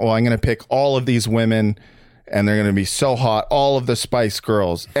like, oh, I'm going to pick all of these women and they're going to be so hot. All of the Spice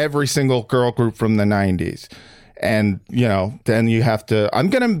Girls, every single girl group from the 90s. And, then you have to, I'm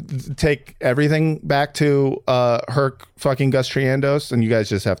going to take everything back to her fucking Gus Triandos, and you guys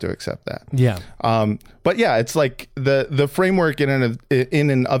just have to accept that. Yeah. But yeah, it's like the framework in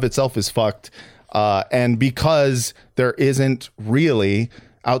and of itself is fucked. And because there isn't really,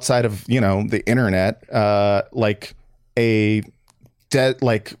 outside of, the internet, like a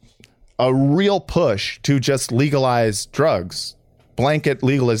real push to just legalize drugs, blanket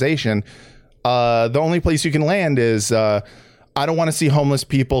legalization. The only place you can land is I don't want to see homeless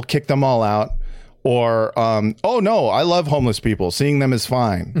people, kick them all out, or oh no, I love homeless people, seeing them is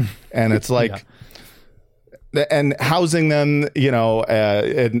fine. And it's like and housing them,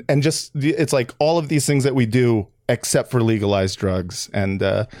 and just, it's like all of these things that we do except for legalized drugs. And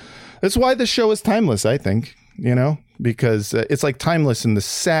that's why the show is timeless, I think, because it's like timeless in the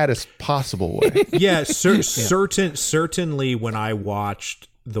saddest possible way. Yeah, certainly when I watched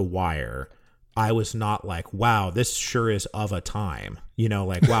The Wire, I was not like, wow, this sure is of a time,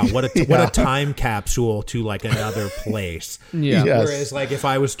 like, wow, what a time capsule to like another place. Yeah. Yes. Whereas like if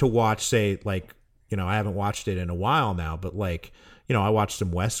I was to watch, say, like, I haven't watched it in a while now, but like, I watched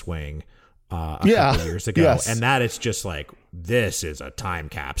some West Wing a couple years ago, and that is just like, this is a time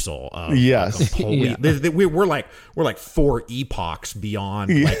capsule of we're like 4 epochs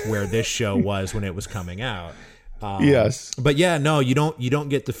beyond like where this show was when it was coming out. Yes, but yeah, no, you don't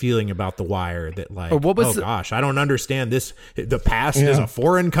get the feeling about The Wire that like, gosh, I don't understand this. The past is a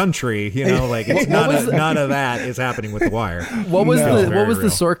foreign country, like it's none of that is happening with The Wire. What was the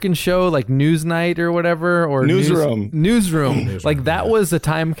Sorkin show, like Newsnight or whatever, or Newsroom? Newsroom. Like that was a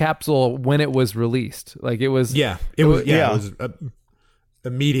time capsule when it was released. Like it was. It was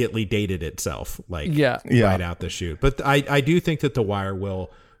immediately dated itself. Like right out the chute. But I do think that The Wire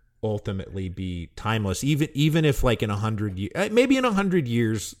will ultimately be timeless, even if like in 100 years, maybe in 100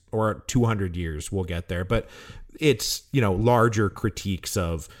 years or 200 years we'll get there, but it's larger critiques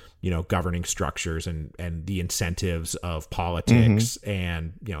of governing structures and the incentives of politics,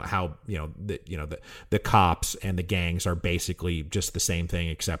 and how the cops and the gangs are basically just the same thing,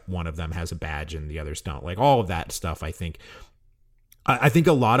 except one of them has a badge and the others don't. Like all of that stuff, I think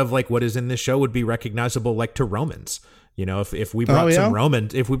a lot of like what is in this show would be recognizable like to Romans. If we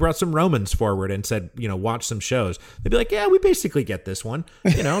brought some Romans forward and said, watch some shows, they'd be like, yeah, we basically get this one.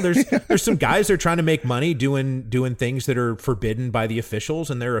 There's some guys that are trying to make money doing things that are forbidden by the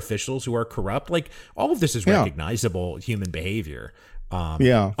officials, and there are officials who are corrupt. Like all of this is recognizable human behavior.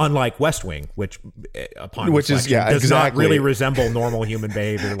 Unlike West Wing, which does not really resemble normal human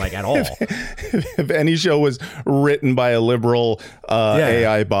behavior like at all. If any show was written by a liberal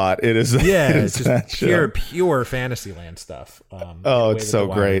AI bot, it is. It's just pure Fantasyland stuff. It's so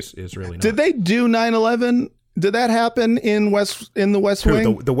great. Is really Did they do 9/11? Did that happen in the West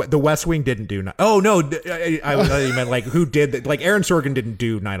Wing? The West Wing didn't do. Oh no, I meant like who did? Like Aaron Sorkin didn't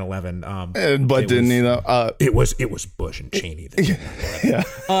do 9/11. But didn't he though? It was Bush and Cheney.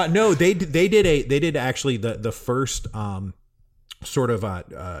 No, they did actually the first sort of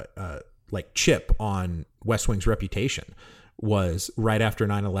like chip on West Wing's reputation was right after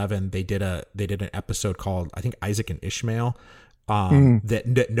 9/11. They did an episode called, I think, Isaac and Ishmael.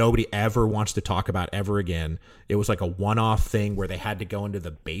 That nobody ever wants to talk about ever again. It was like a one-off thing where they had to go into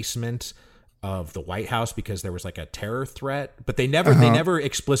the basement of the White House because there was like a terror threat, but they never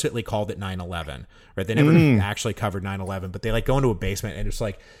explicitly called it 9/11, right? They never actually covered 9/11, but they like go into a basement, and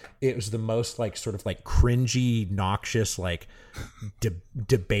it was the most like sort of like cringy, noxious like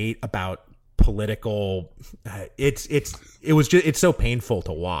debate about political. It's so painful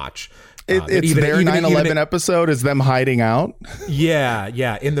to watch. It's their 9/11 episode is them hiding out.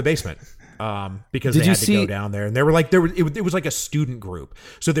 Yeah, in the basement. Because they had to go down there, and they were like, it was like a student group.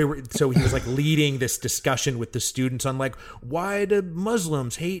 So he was like leading this discussion with the students on like, why do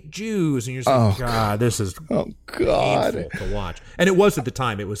Muslims hate Jews? And you're just like, God, this is painful to watch. And it was at the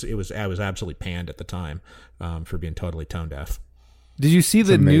time. I was absolutely panned at the time for being totally tone deaf. Did you see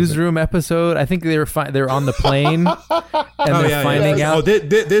the newsroom episode? I think they were on the plane, and they're finding out. They're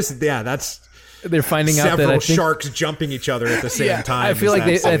finding out that several sharks jumping each other at the same time. I feel like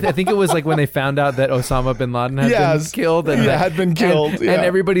I think it was like when they found out that Osama bin Laden had been killed. And had been killed. And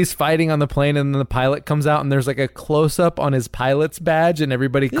everybody's fighting on the plane, and then the pilot comes out, and there's like a close up on his pilot's badge, and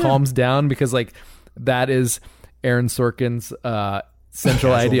everybody calms down because like that is Aaron Sorkin's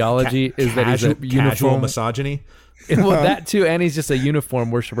central ideology is that he's a uniform misogyny. Well, that too, and he's just a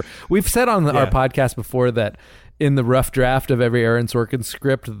uniform worshiper. We've said on our podcast before that in the rough draft of every Aaron Sorkin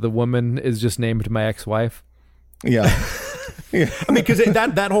script, the woman is just named my ex-wife. Yeah. I mean, because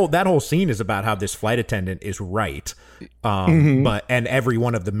that whole scene is about how this flight attendant is right, but every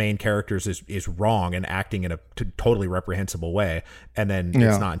one of the main characters is wrong and acting in a totally reprehensible way, and then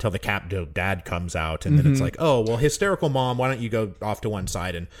it's not until the dad comes out, and then it's like, oh well, hysterical mom, why don't you go off to one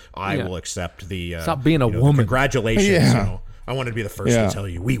side and I will accept the stop being a woman. Congratulations, I wanted to be the first to tell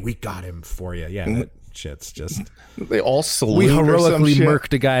you we got him for you. Yeah, that shit's just they all salute. We heroically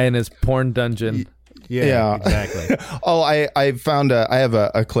murked a guy in his porn dungeon. Yeah, exactly. I found I have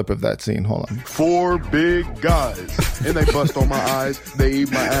a clip of that scene. Hold on. 4 big guys, and they bust on my eyes. They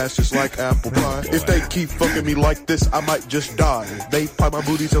eat my ass just like apple pie. If they keep fucking me like this, I might just die. They pipe my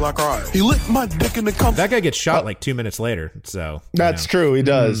booty till I cry. He licked my dick in the cum. That guy gets shot like 2 minutes later. So that's true. He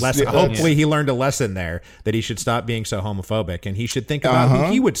does. Hopefully, he learned a lesson there that he should stop being so homophobic, and he should think about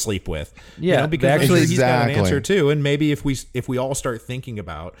who he would sleep with. Yeah, because actually, he's got an answer too. And maybe if we all start thinking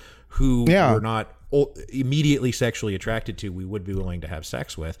about who we're not immediately sexually attracted to, we would be willing to have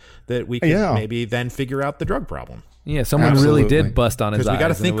sex with, that we could maybe then figure out the drug problem. Yeah, someone really did bust on his eyes. We got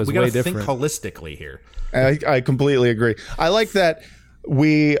to think holistically here. I completely agree. I like that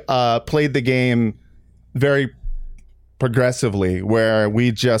we played the game very progressively, where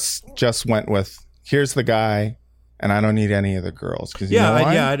we just went with, here's the guy, and I don't need any of the girls. Because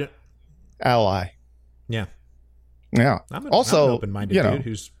ally. Yeah. Yeah. I'm an open-minded dude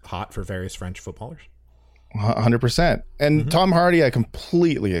who's hot for various French footballers. 100%. And Tom Hardy, I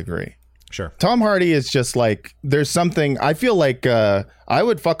completely agree. Sure. Tom Hardy is just like, there's something, I feel like I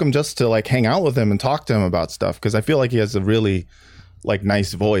would fuck him just to like hang out with him and talk to him about stuff, because I feel like he has a really like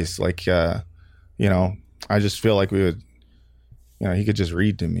nice voice. Like, I just feel like we would, he could just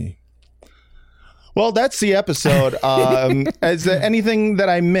read to me. Well, that's the episode. Is there anything that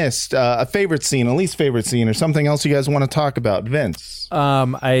I missed? A favorite scene, a least favorite scene, or something else you guys want to talk about? Vince?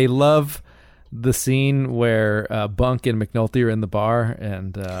 I love the scene where Bunk and McNulty are in the bar,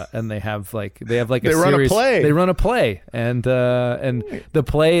 and they have like a series. Run a play. They run a play, and the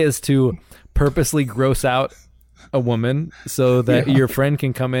play is to purposely gross out a woman so that your friend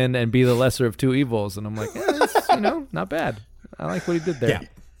can come in and be the lesser of two evils. And I'm like, that's, not bad. I like what he did there. Yeah.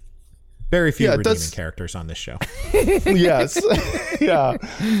 Very few redeeming characters on this show. Yes.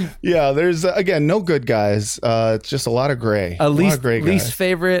 Yeah. There's, again, no good guys. It's just a lot of gray. Least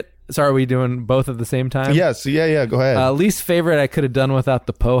favorite. Sorry, are we doing both at the same time? Yes. Yeah. Go ahead. Least favorite I could have done without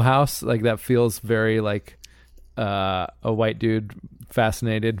the Poe house. Like, that feels very like a white dude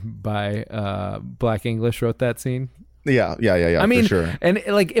fascinated by Black English wrote that scene. Yeah. I mean, for sure. And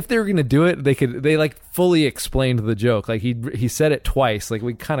like, if they were gonna do it, they like fully explained the joke. Like he said it twice. Like,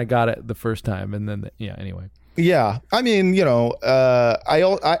 we kind of got it the first time, and then anyway. Yeah, I mean,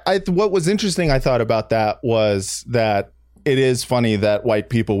 I what was interesting I thought about that was that it is funny that white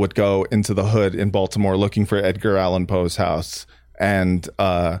people would go into the hood in Baltimore looking for Edgar Allan Poe's house and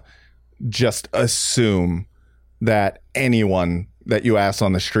just assume that anyone that you ask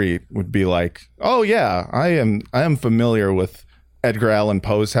on the street would be like, oh yeah, I am familiar with Edgar Allan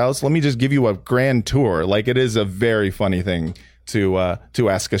Poe's house. Let me just give you a grand tour. Like, it is a very funny thing to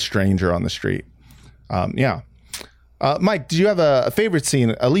ask a stranger on the street. Mike, do you have a favorite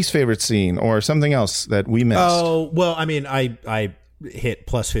scene, a least favorite scene, or something else that we missed? Oh, well, I mean, I hit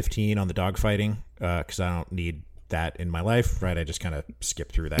plus 15 on the dogfighting because I don't need that in my life, right? I just kind of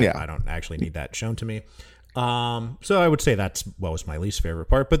skip through that. Yeah. I don't actually need that shown to me. So I would say that's what was my least favorite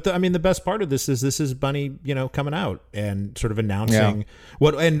part. But the best part of this is Bunny, coming out and sort of announcing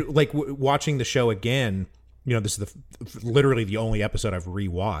watching the show again. This is literally the only episode I've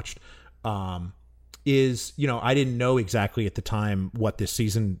rewatched. I didn't know exactly at the time what this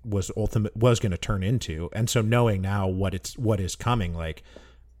season was going to turn into, and so knowing now what is coming, like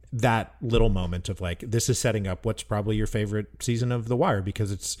that little moment of like, this is setting up what's probably your favorite season of The Wire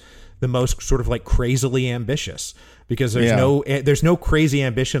because it's the most sort of like crazily ambitious, because there's no crazy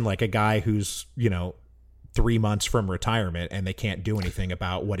ambition like a guy who's 3 months from retirement and they can't do anything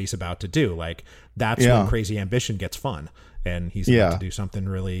about what he's about to do. Like, that's when crazy ambition gets fun, and he's about to do something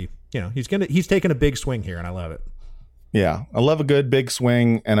really, he's taking a big swing here, and I love it. Yeah, I love a good big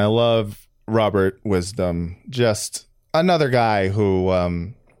swing, and I love Robert Wisdom. Just another guy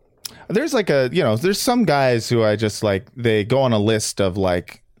who there's like there's some guys who I just like, they go on a list of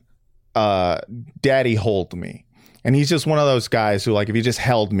like daddy hold me, and he's just one of those guys who, like, if he just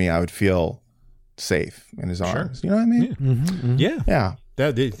held me, I would feel safe in his arms. You know what I mean? Yeah. Mm-hmm. Yeah.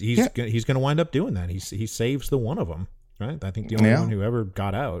 He's Yeah. he's going to wind up doing that. He saves the one of them, right? I think the only one who ever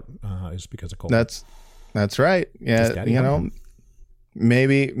got out is because of Cole. That's right. Yeah,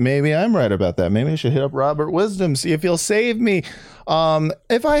 maybe I'm right about that. Maybe I should hit up Robert Wisdom, see if he'll save me.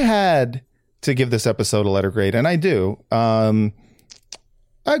 If I had to give this episode a letter grade, and I do,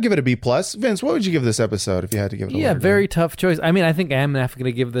 I'd give it a B+. Vince, what would you give this episode if you had to give it a letter grade? Very tough choice. I mean, I think I am going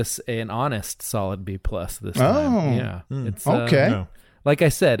to give this an honest, solid B+ this time. Oh. Yeah. It's okay. Like I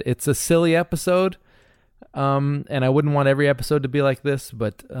said, it's a silly episode, and I wouldn't want every episode to be like this,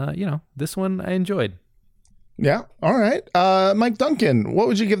 but, this one I enjoyed. Yeah. All right. Mike Duncan, what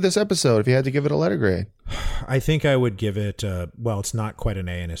would you give this episode if you had to give it a letter grade? I think I would give it, it's not quite an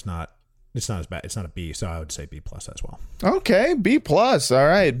A, and it's not as bad. It's not a B, so I would say B+ as well. Okay, B+. All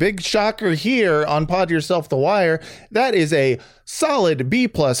right. Big shocker here on Pod Yourself The Wire. That is a solid B+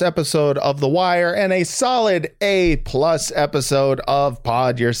 episode of The Wire and a solid A+ episode of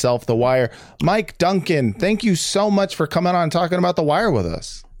Pod Yourself The Wire. Mike Duncan, thank you so much for coming on and talking about The Wire with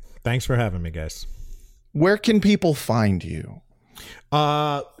us. Thanks for having me, guys. Where can people find you?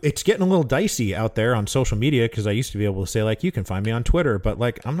 It's getting a little dicey out there on social media, because I used to be able to say, like, you can find me on Twitter, but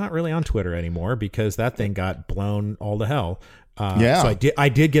like, I'm not really on Twitter anymore because that thing got blown all to hell. So I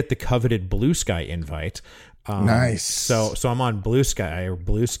did get the coveted Blue Sky invite. Nice. So I'm on Blue Sky or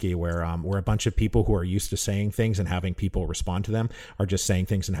Blueski, where a bunch of people who are used to saying things and having people respond to them are just saying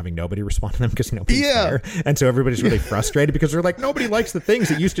things and having nobody respond to them because nobody's there. And so everybody's really frustrated because they're like, nobody likes the things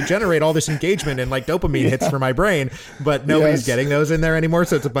that used to generate all this engagement and like dopamine hits for my brain, but nobody's getting those in there anymore.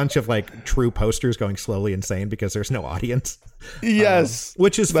 So it's a bunch of like true posters going slowly insane because there's no audience. Yes.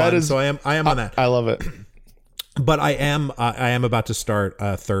 Which is fun. So I am on that. I love it. But I am about to start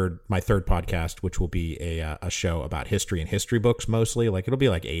my third podcast, which will be a show about history and history books mostly. Like, it'll be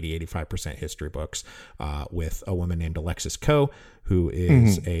like 85% history books with a woman named Alexis Coe, who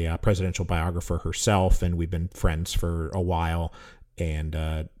is a presidential biographer herself, and we've been friends for a while,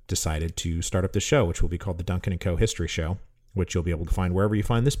 and decided to start up the show, which will be called the Duncan & Co. History Show, which you'll be able to find wherever you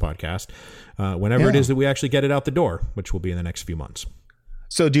find this podcast, whenever it is that we actually get it out the door, which will be in the next few months.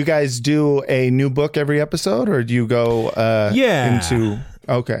 So do you guys do a new book every episode, or do you go into...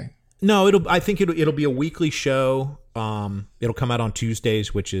 Okay. No, I think it'll be a weekly show. It'll come out on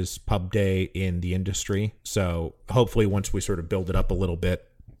Tuesdays, which is pub day in the industry. So hopefully once we sort of build it up a little bit,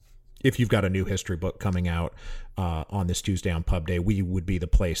 if you've got a new history book coming out on this Tuesday on pub day, we would be the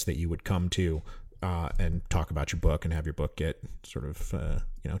place that you would come to and talk about your book and have your book get sort of,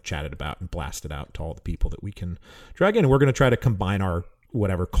 chatted about and blasted out to all the people that we can drag in. And we're going to try to combine our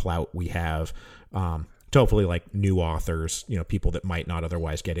whatever clout we have to hopefully like new authors, people that might not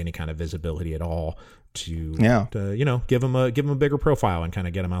otherwise get any kind of visibility at all to give them a bigger profile and kind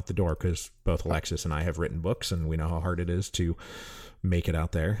of get them out the door. Because both Alexis and I have written books and we know how hard it is to make it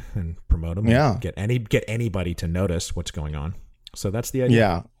out there and promote them. Yeah. And get anybody to notice what's going on. So that's the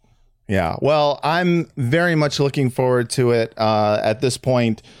idea. Yeah. Well, I'm very much looking forward to it. At this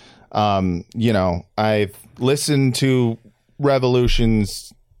point, I've listened to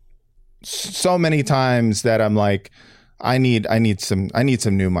Revolutions so many times that I'm like, I need some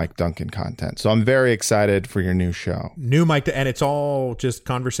new Mike Duncan content. So I'm very excited for your new show. New Mike, and it's all just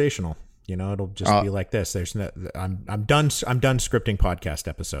conversational. It'll just be like this. There's no, I'm done scripting podcast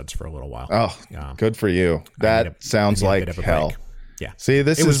episodes for a little while. Oh, good for you. That sounds like hell. Break. Yeah. See,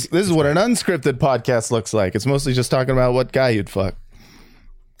 this is what an unscripted podcast looks like. It's mostly just talking about what guy you'd fuck.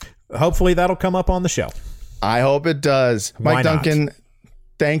 Hopefully that'll come up on the show. I hope it does. Mike Duncan,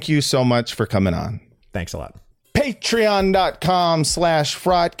 thank you so much for coming on. Thanks a lot.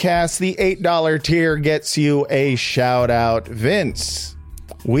 Patreon.com/Frotcast. The $8 tier gets you a shout out. Vince,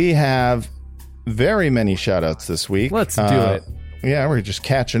 we have very many shout outs this week. Let's do it. Yeah, we're just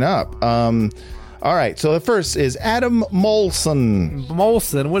catching up. All right, so the first is Adam Molson.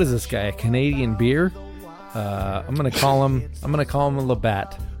 Molson, what is this guy? A Canadian beer? I'm gonna call him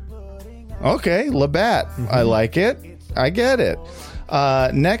Labatt. Okay, Labatt. Mm-hmm. I like it. I get it.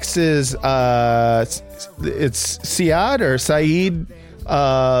 Next is it's Siad or Saeed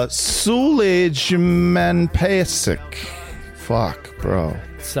Sulijmanpesic. Fuck, bro.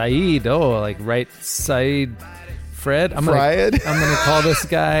 Saeed. Oh, like right, Saeed. Fred. I'm gonna call this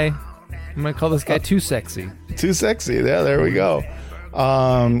guy. Too Sexy. Too Sexy. Yeah, there we go.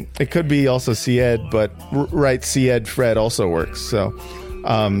 It could be also Sied, but right, Sied Fred also works. So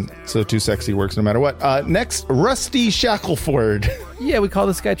Too Sexy works no matter what. Next, Rusty Shackleford. Yeah, we call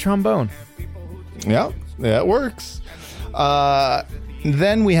this guy Trombone. Yeah, it works.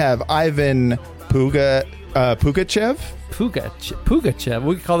 Then we have Ivan Pugachev. Pugachev.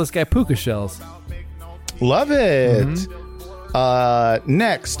 We call this guy Puka Shells. Love it. Mm-hmm.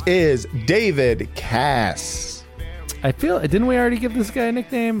 Next is David Cass. Didn't we already give this guy a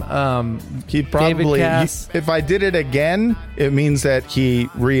nickname? He probably, David Cass. If I did it again, it means that he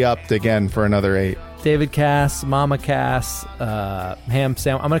re-upped again for another 8. David Cass, Mama Cass, Ham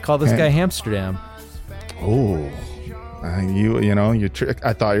Sam. I'm going to call this guy Hamsterdam. Oh, I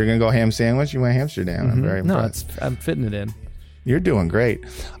thought you were going to go ham sandwich. You went Hamsterdam. Mm-hmm. I'm very impressed. I'm fitting it in. You're doing great.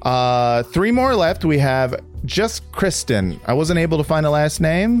 3 more left. We have just Kristen. I wasn't able to find a last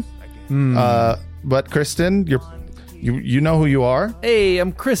name, but Kristen, you know who you are. Hey,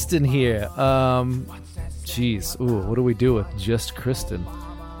 I'm Kristen here. Jeez, what do we do with just Kristen?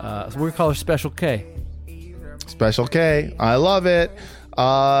 So we're gonna call her Special K. Special K. I love it.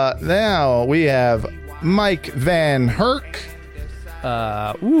 Now we have Mike Van Herk.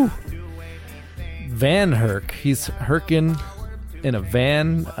 Van Herk. He's herking in a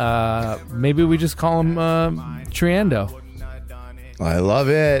van. Maybe we just call him Triando. I love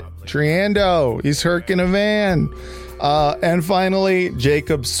it. Triando. He's herking a van. And finally,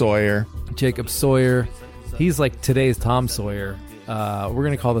 Jacob Sawyer. Jacob Sawyer. He's like today's Tom Sawyer. We're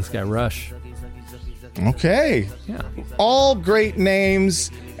going to call this guy Rush. Okay. Yeah. All great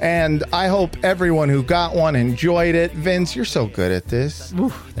names. And I hope everyone who got one enjoyed it. Vince, you're so good at this. Ooh,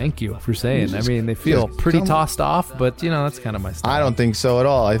 thank you for saying. I mean, they feel pretty tossed off, but, that's kind of my style. I don't think so at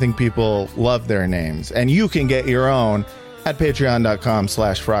all. I think people love their names. And you can get your own at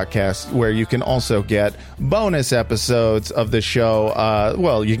patreon.com/Frotcast, where you can also get bonus episodes of the show.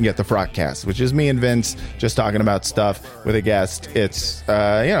 You can get the Frotcast, which is me and Vince just talking about stuff with a guest. It's,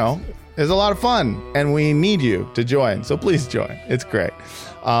 it's a lot of fun, and we need you to join. So please join. It's great.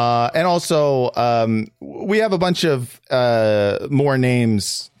 And also, we have a bunch of more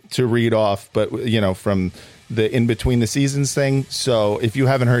names to read off, but, from the in between the seasons thing. So if you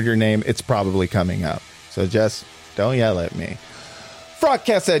haven't heard your name, it's probably coming up. So just don't yell at me.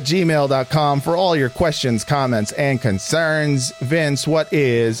 Frotcast@gmail.com for all your questions, comments, and concerns. Vince, what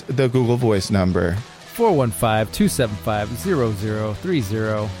is the Google Voice number?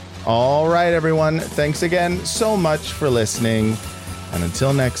 415-275-0030. All right, everyone. Thanks again so much for listening. And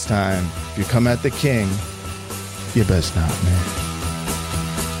until next time, if you come at the king, you best not, man.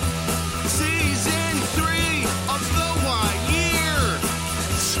 Season 3 of the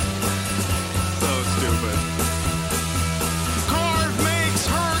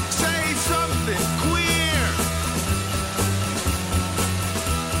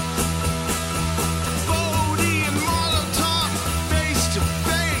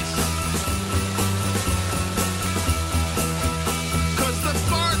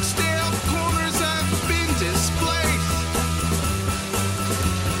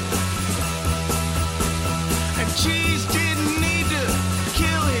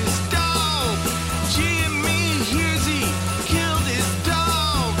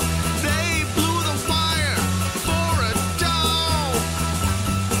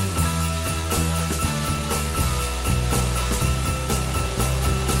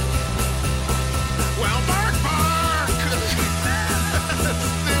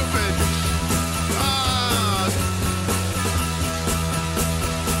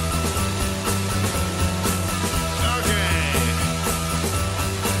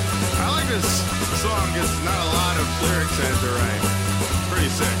Sounds right. Pretty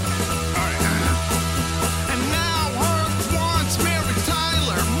sick. All right. And now Herc wants Mary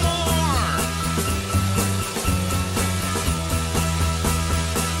Tyler more.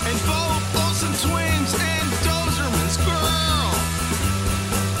 And both Olsen twins and Dozerman's girl.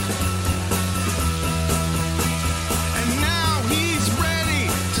 And now he's ready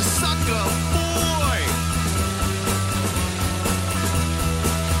to suck a boy.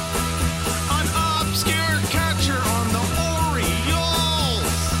 An obscure catcher on the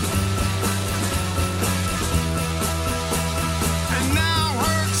Orioles. And now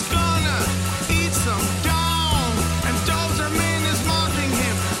Herc's gonna eat some down. And Dozerman is mocking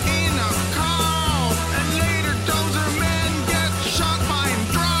him in a cow. And later Dozerman gets shot by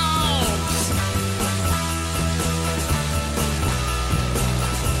drones.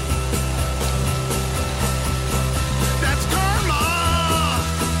 That's karma!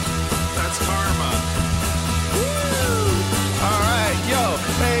 That's karma. Alright, yo,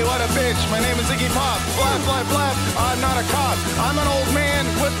 hey, what a bitch. My name is Iggy Pop. Flap, flap, flap. I'm not a cop. I'm an old man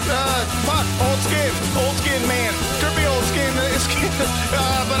with, fuck, old skin. Old skin man. Trippy old skin.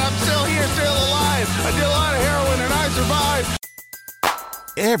 But I'm still here, still alive. I did a lot of heroin and I survived.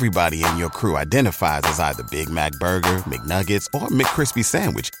 Everybody in your crew identifies as either Big Mac Burger, McNuggets, or McCrispy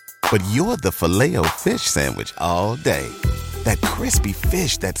Sandwich. But you're the Filet-O-Fish Sandwich all day. That crispy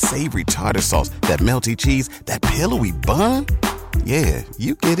fish, that savory tartar sauce, that melty cheese, that pillowy bun. Yeah,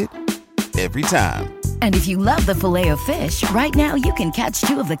 you get it. Every time. And if you love the Filet-O-Fish, right now you can catch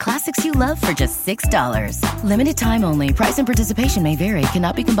 2 of the classics you love for just $6. Limited time only. Price and participation may vary.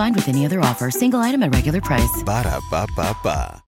 Cannot be combined with any other offer. Single item at regular price. Ba-da-ba-ba-ba.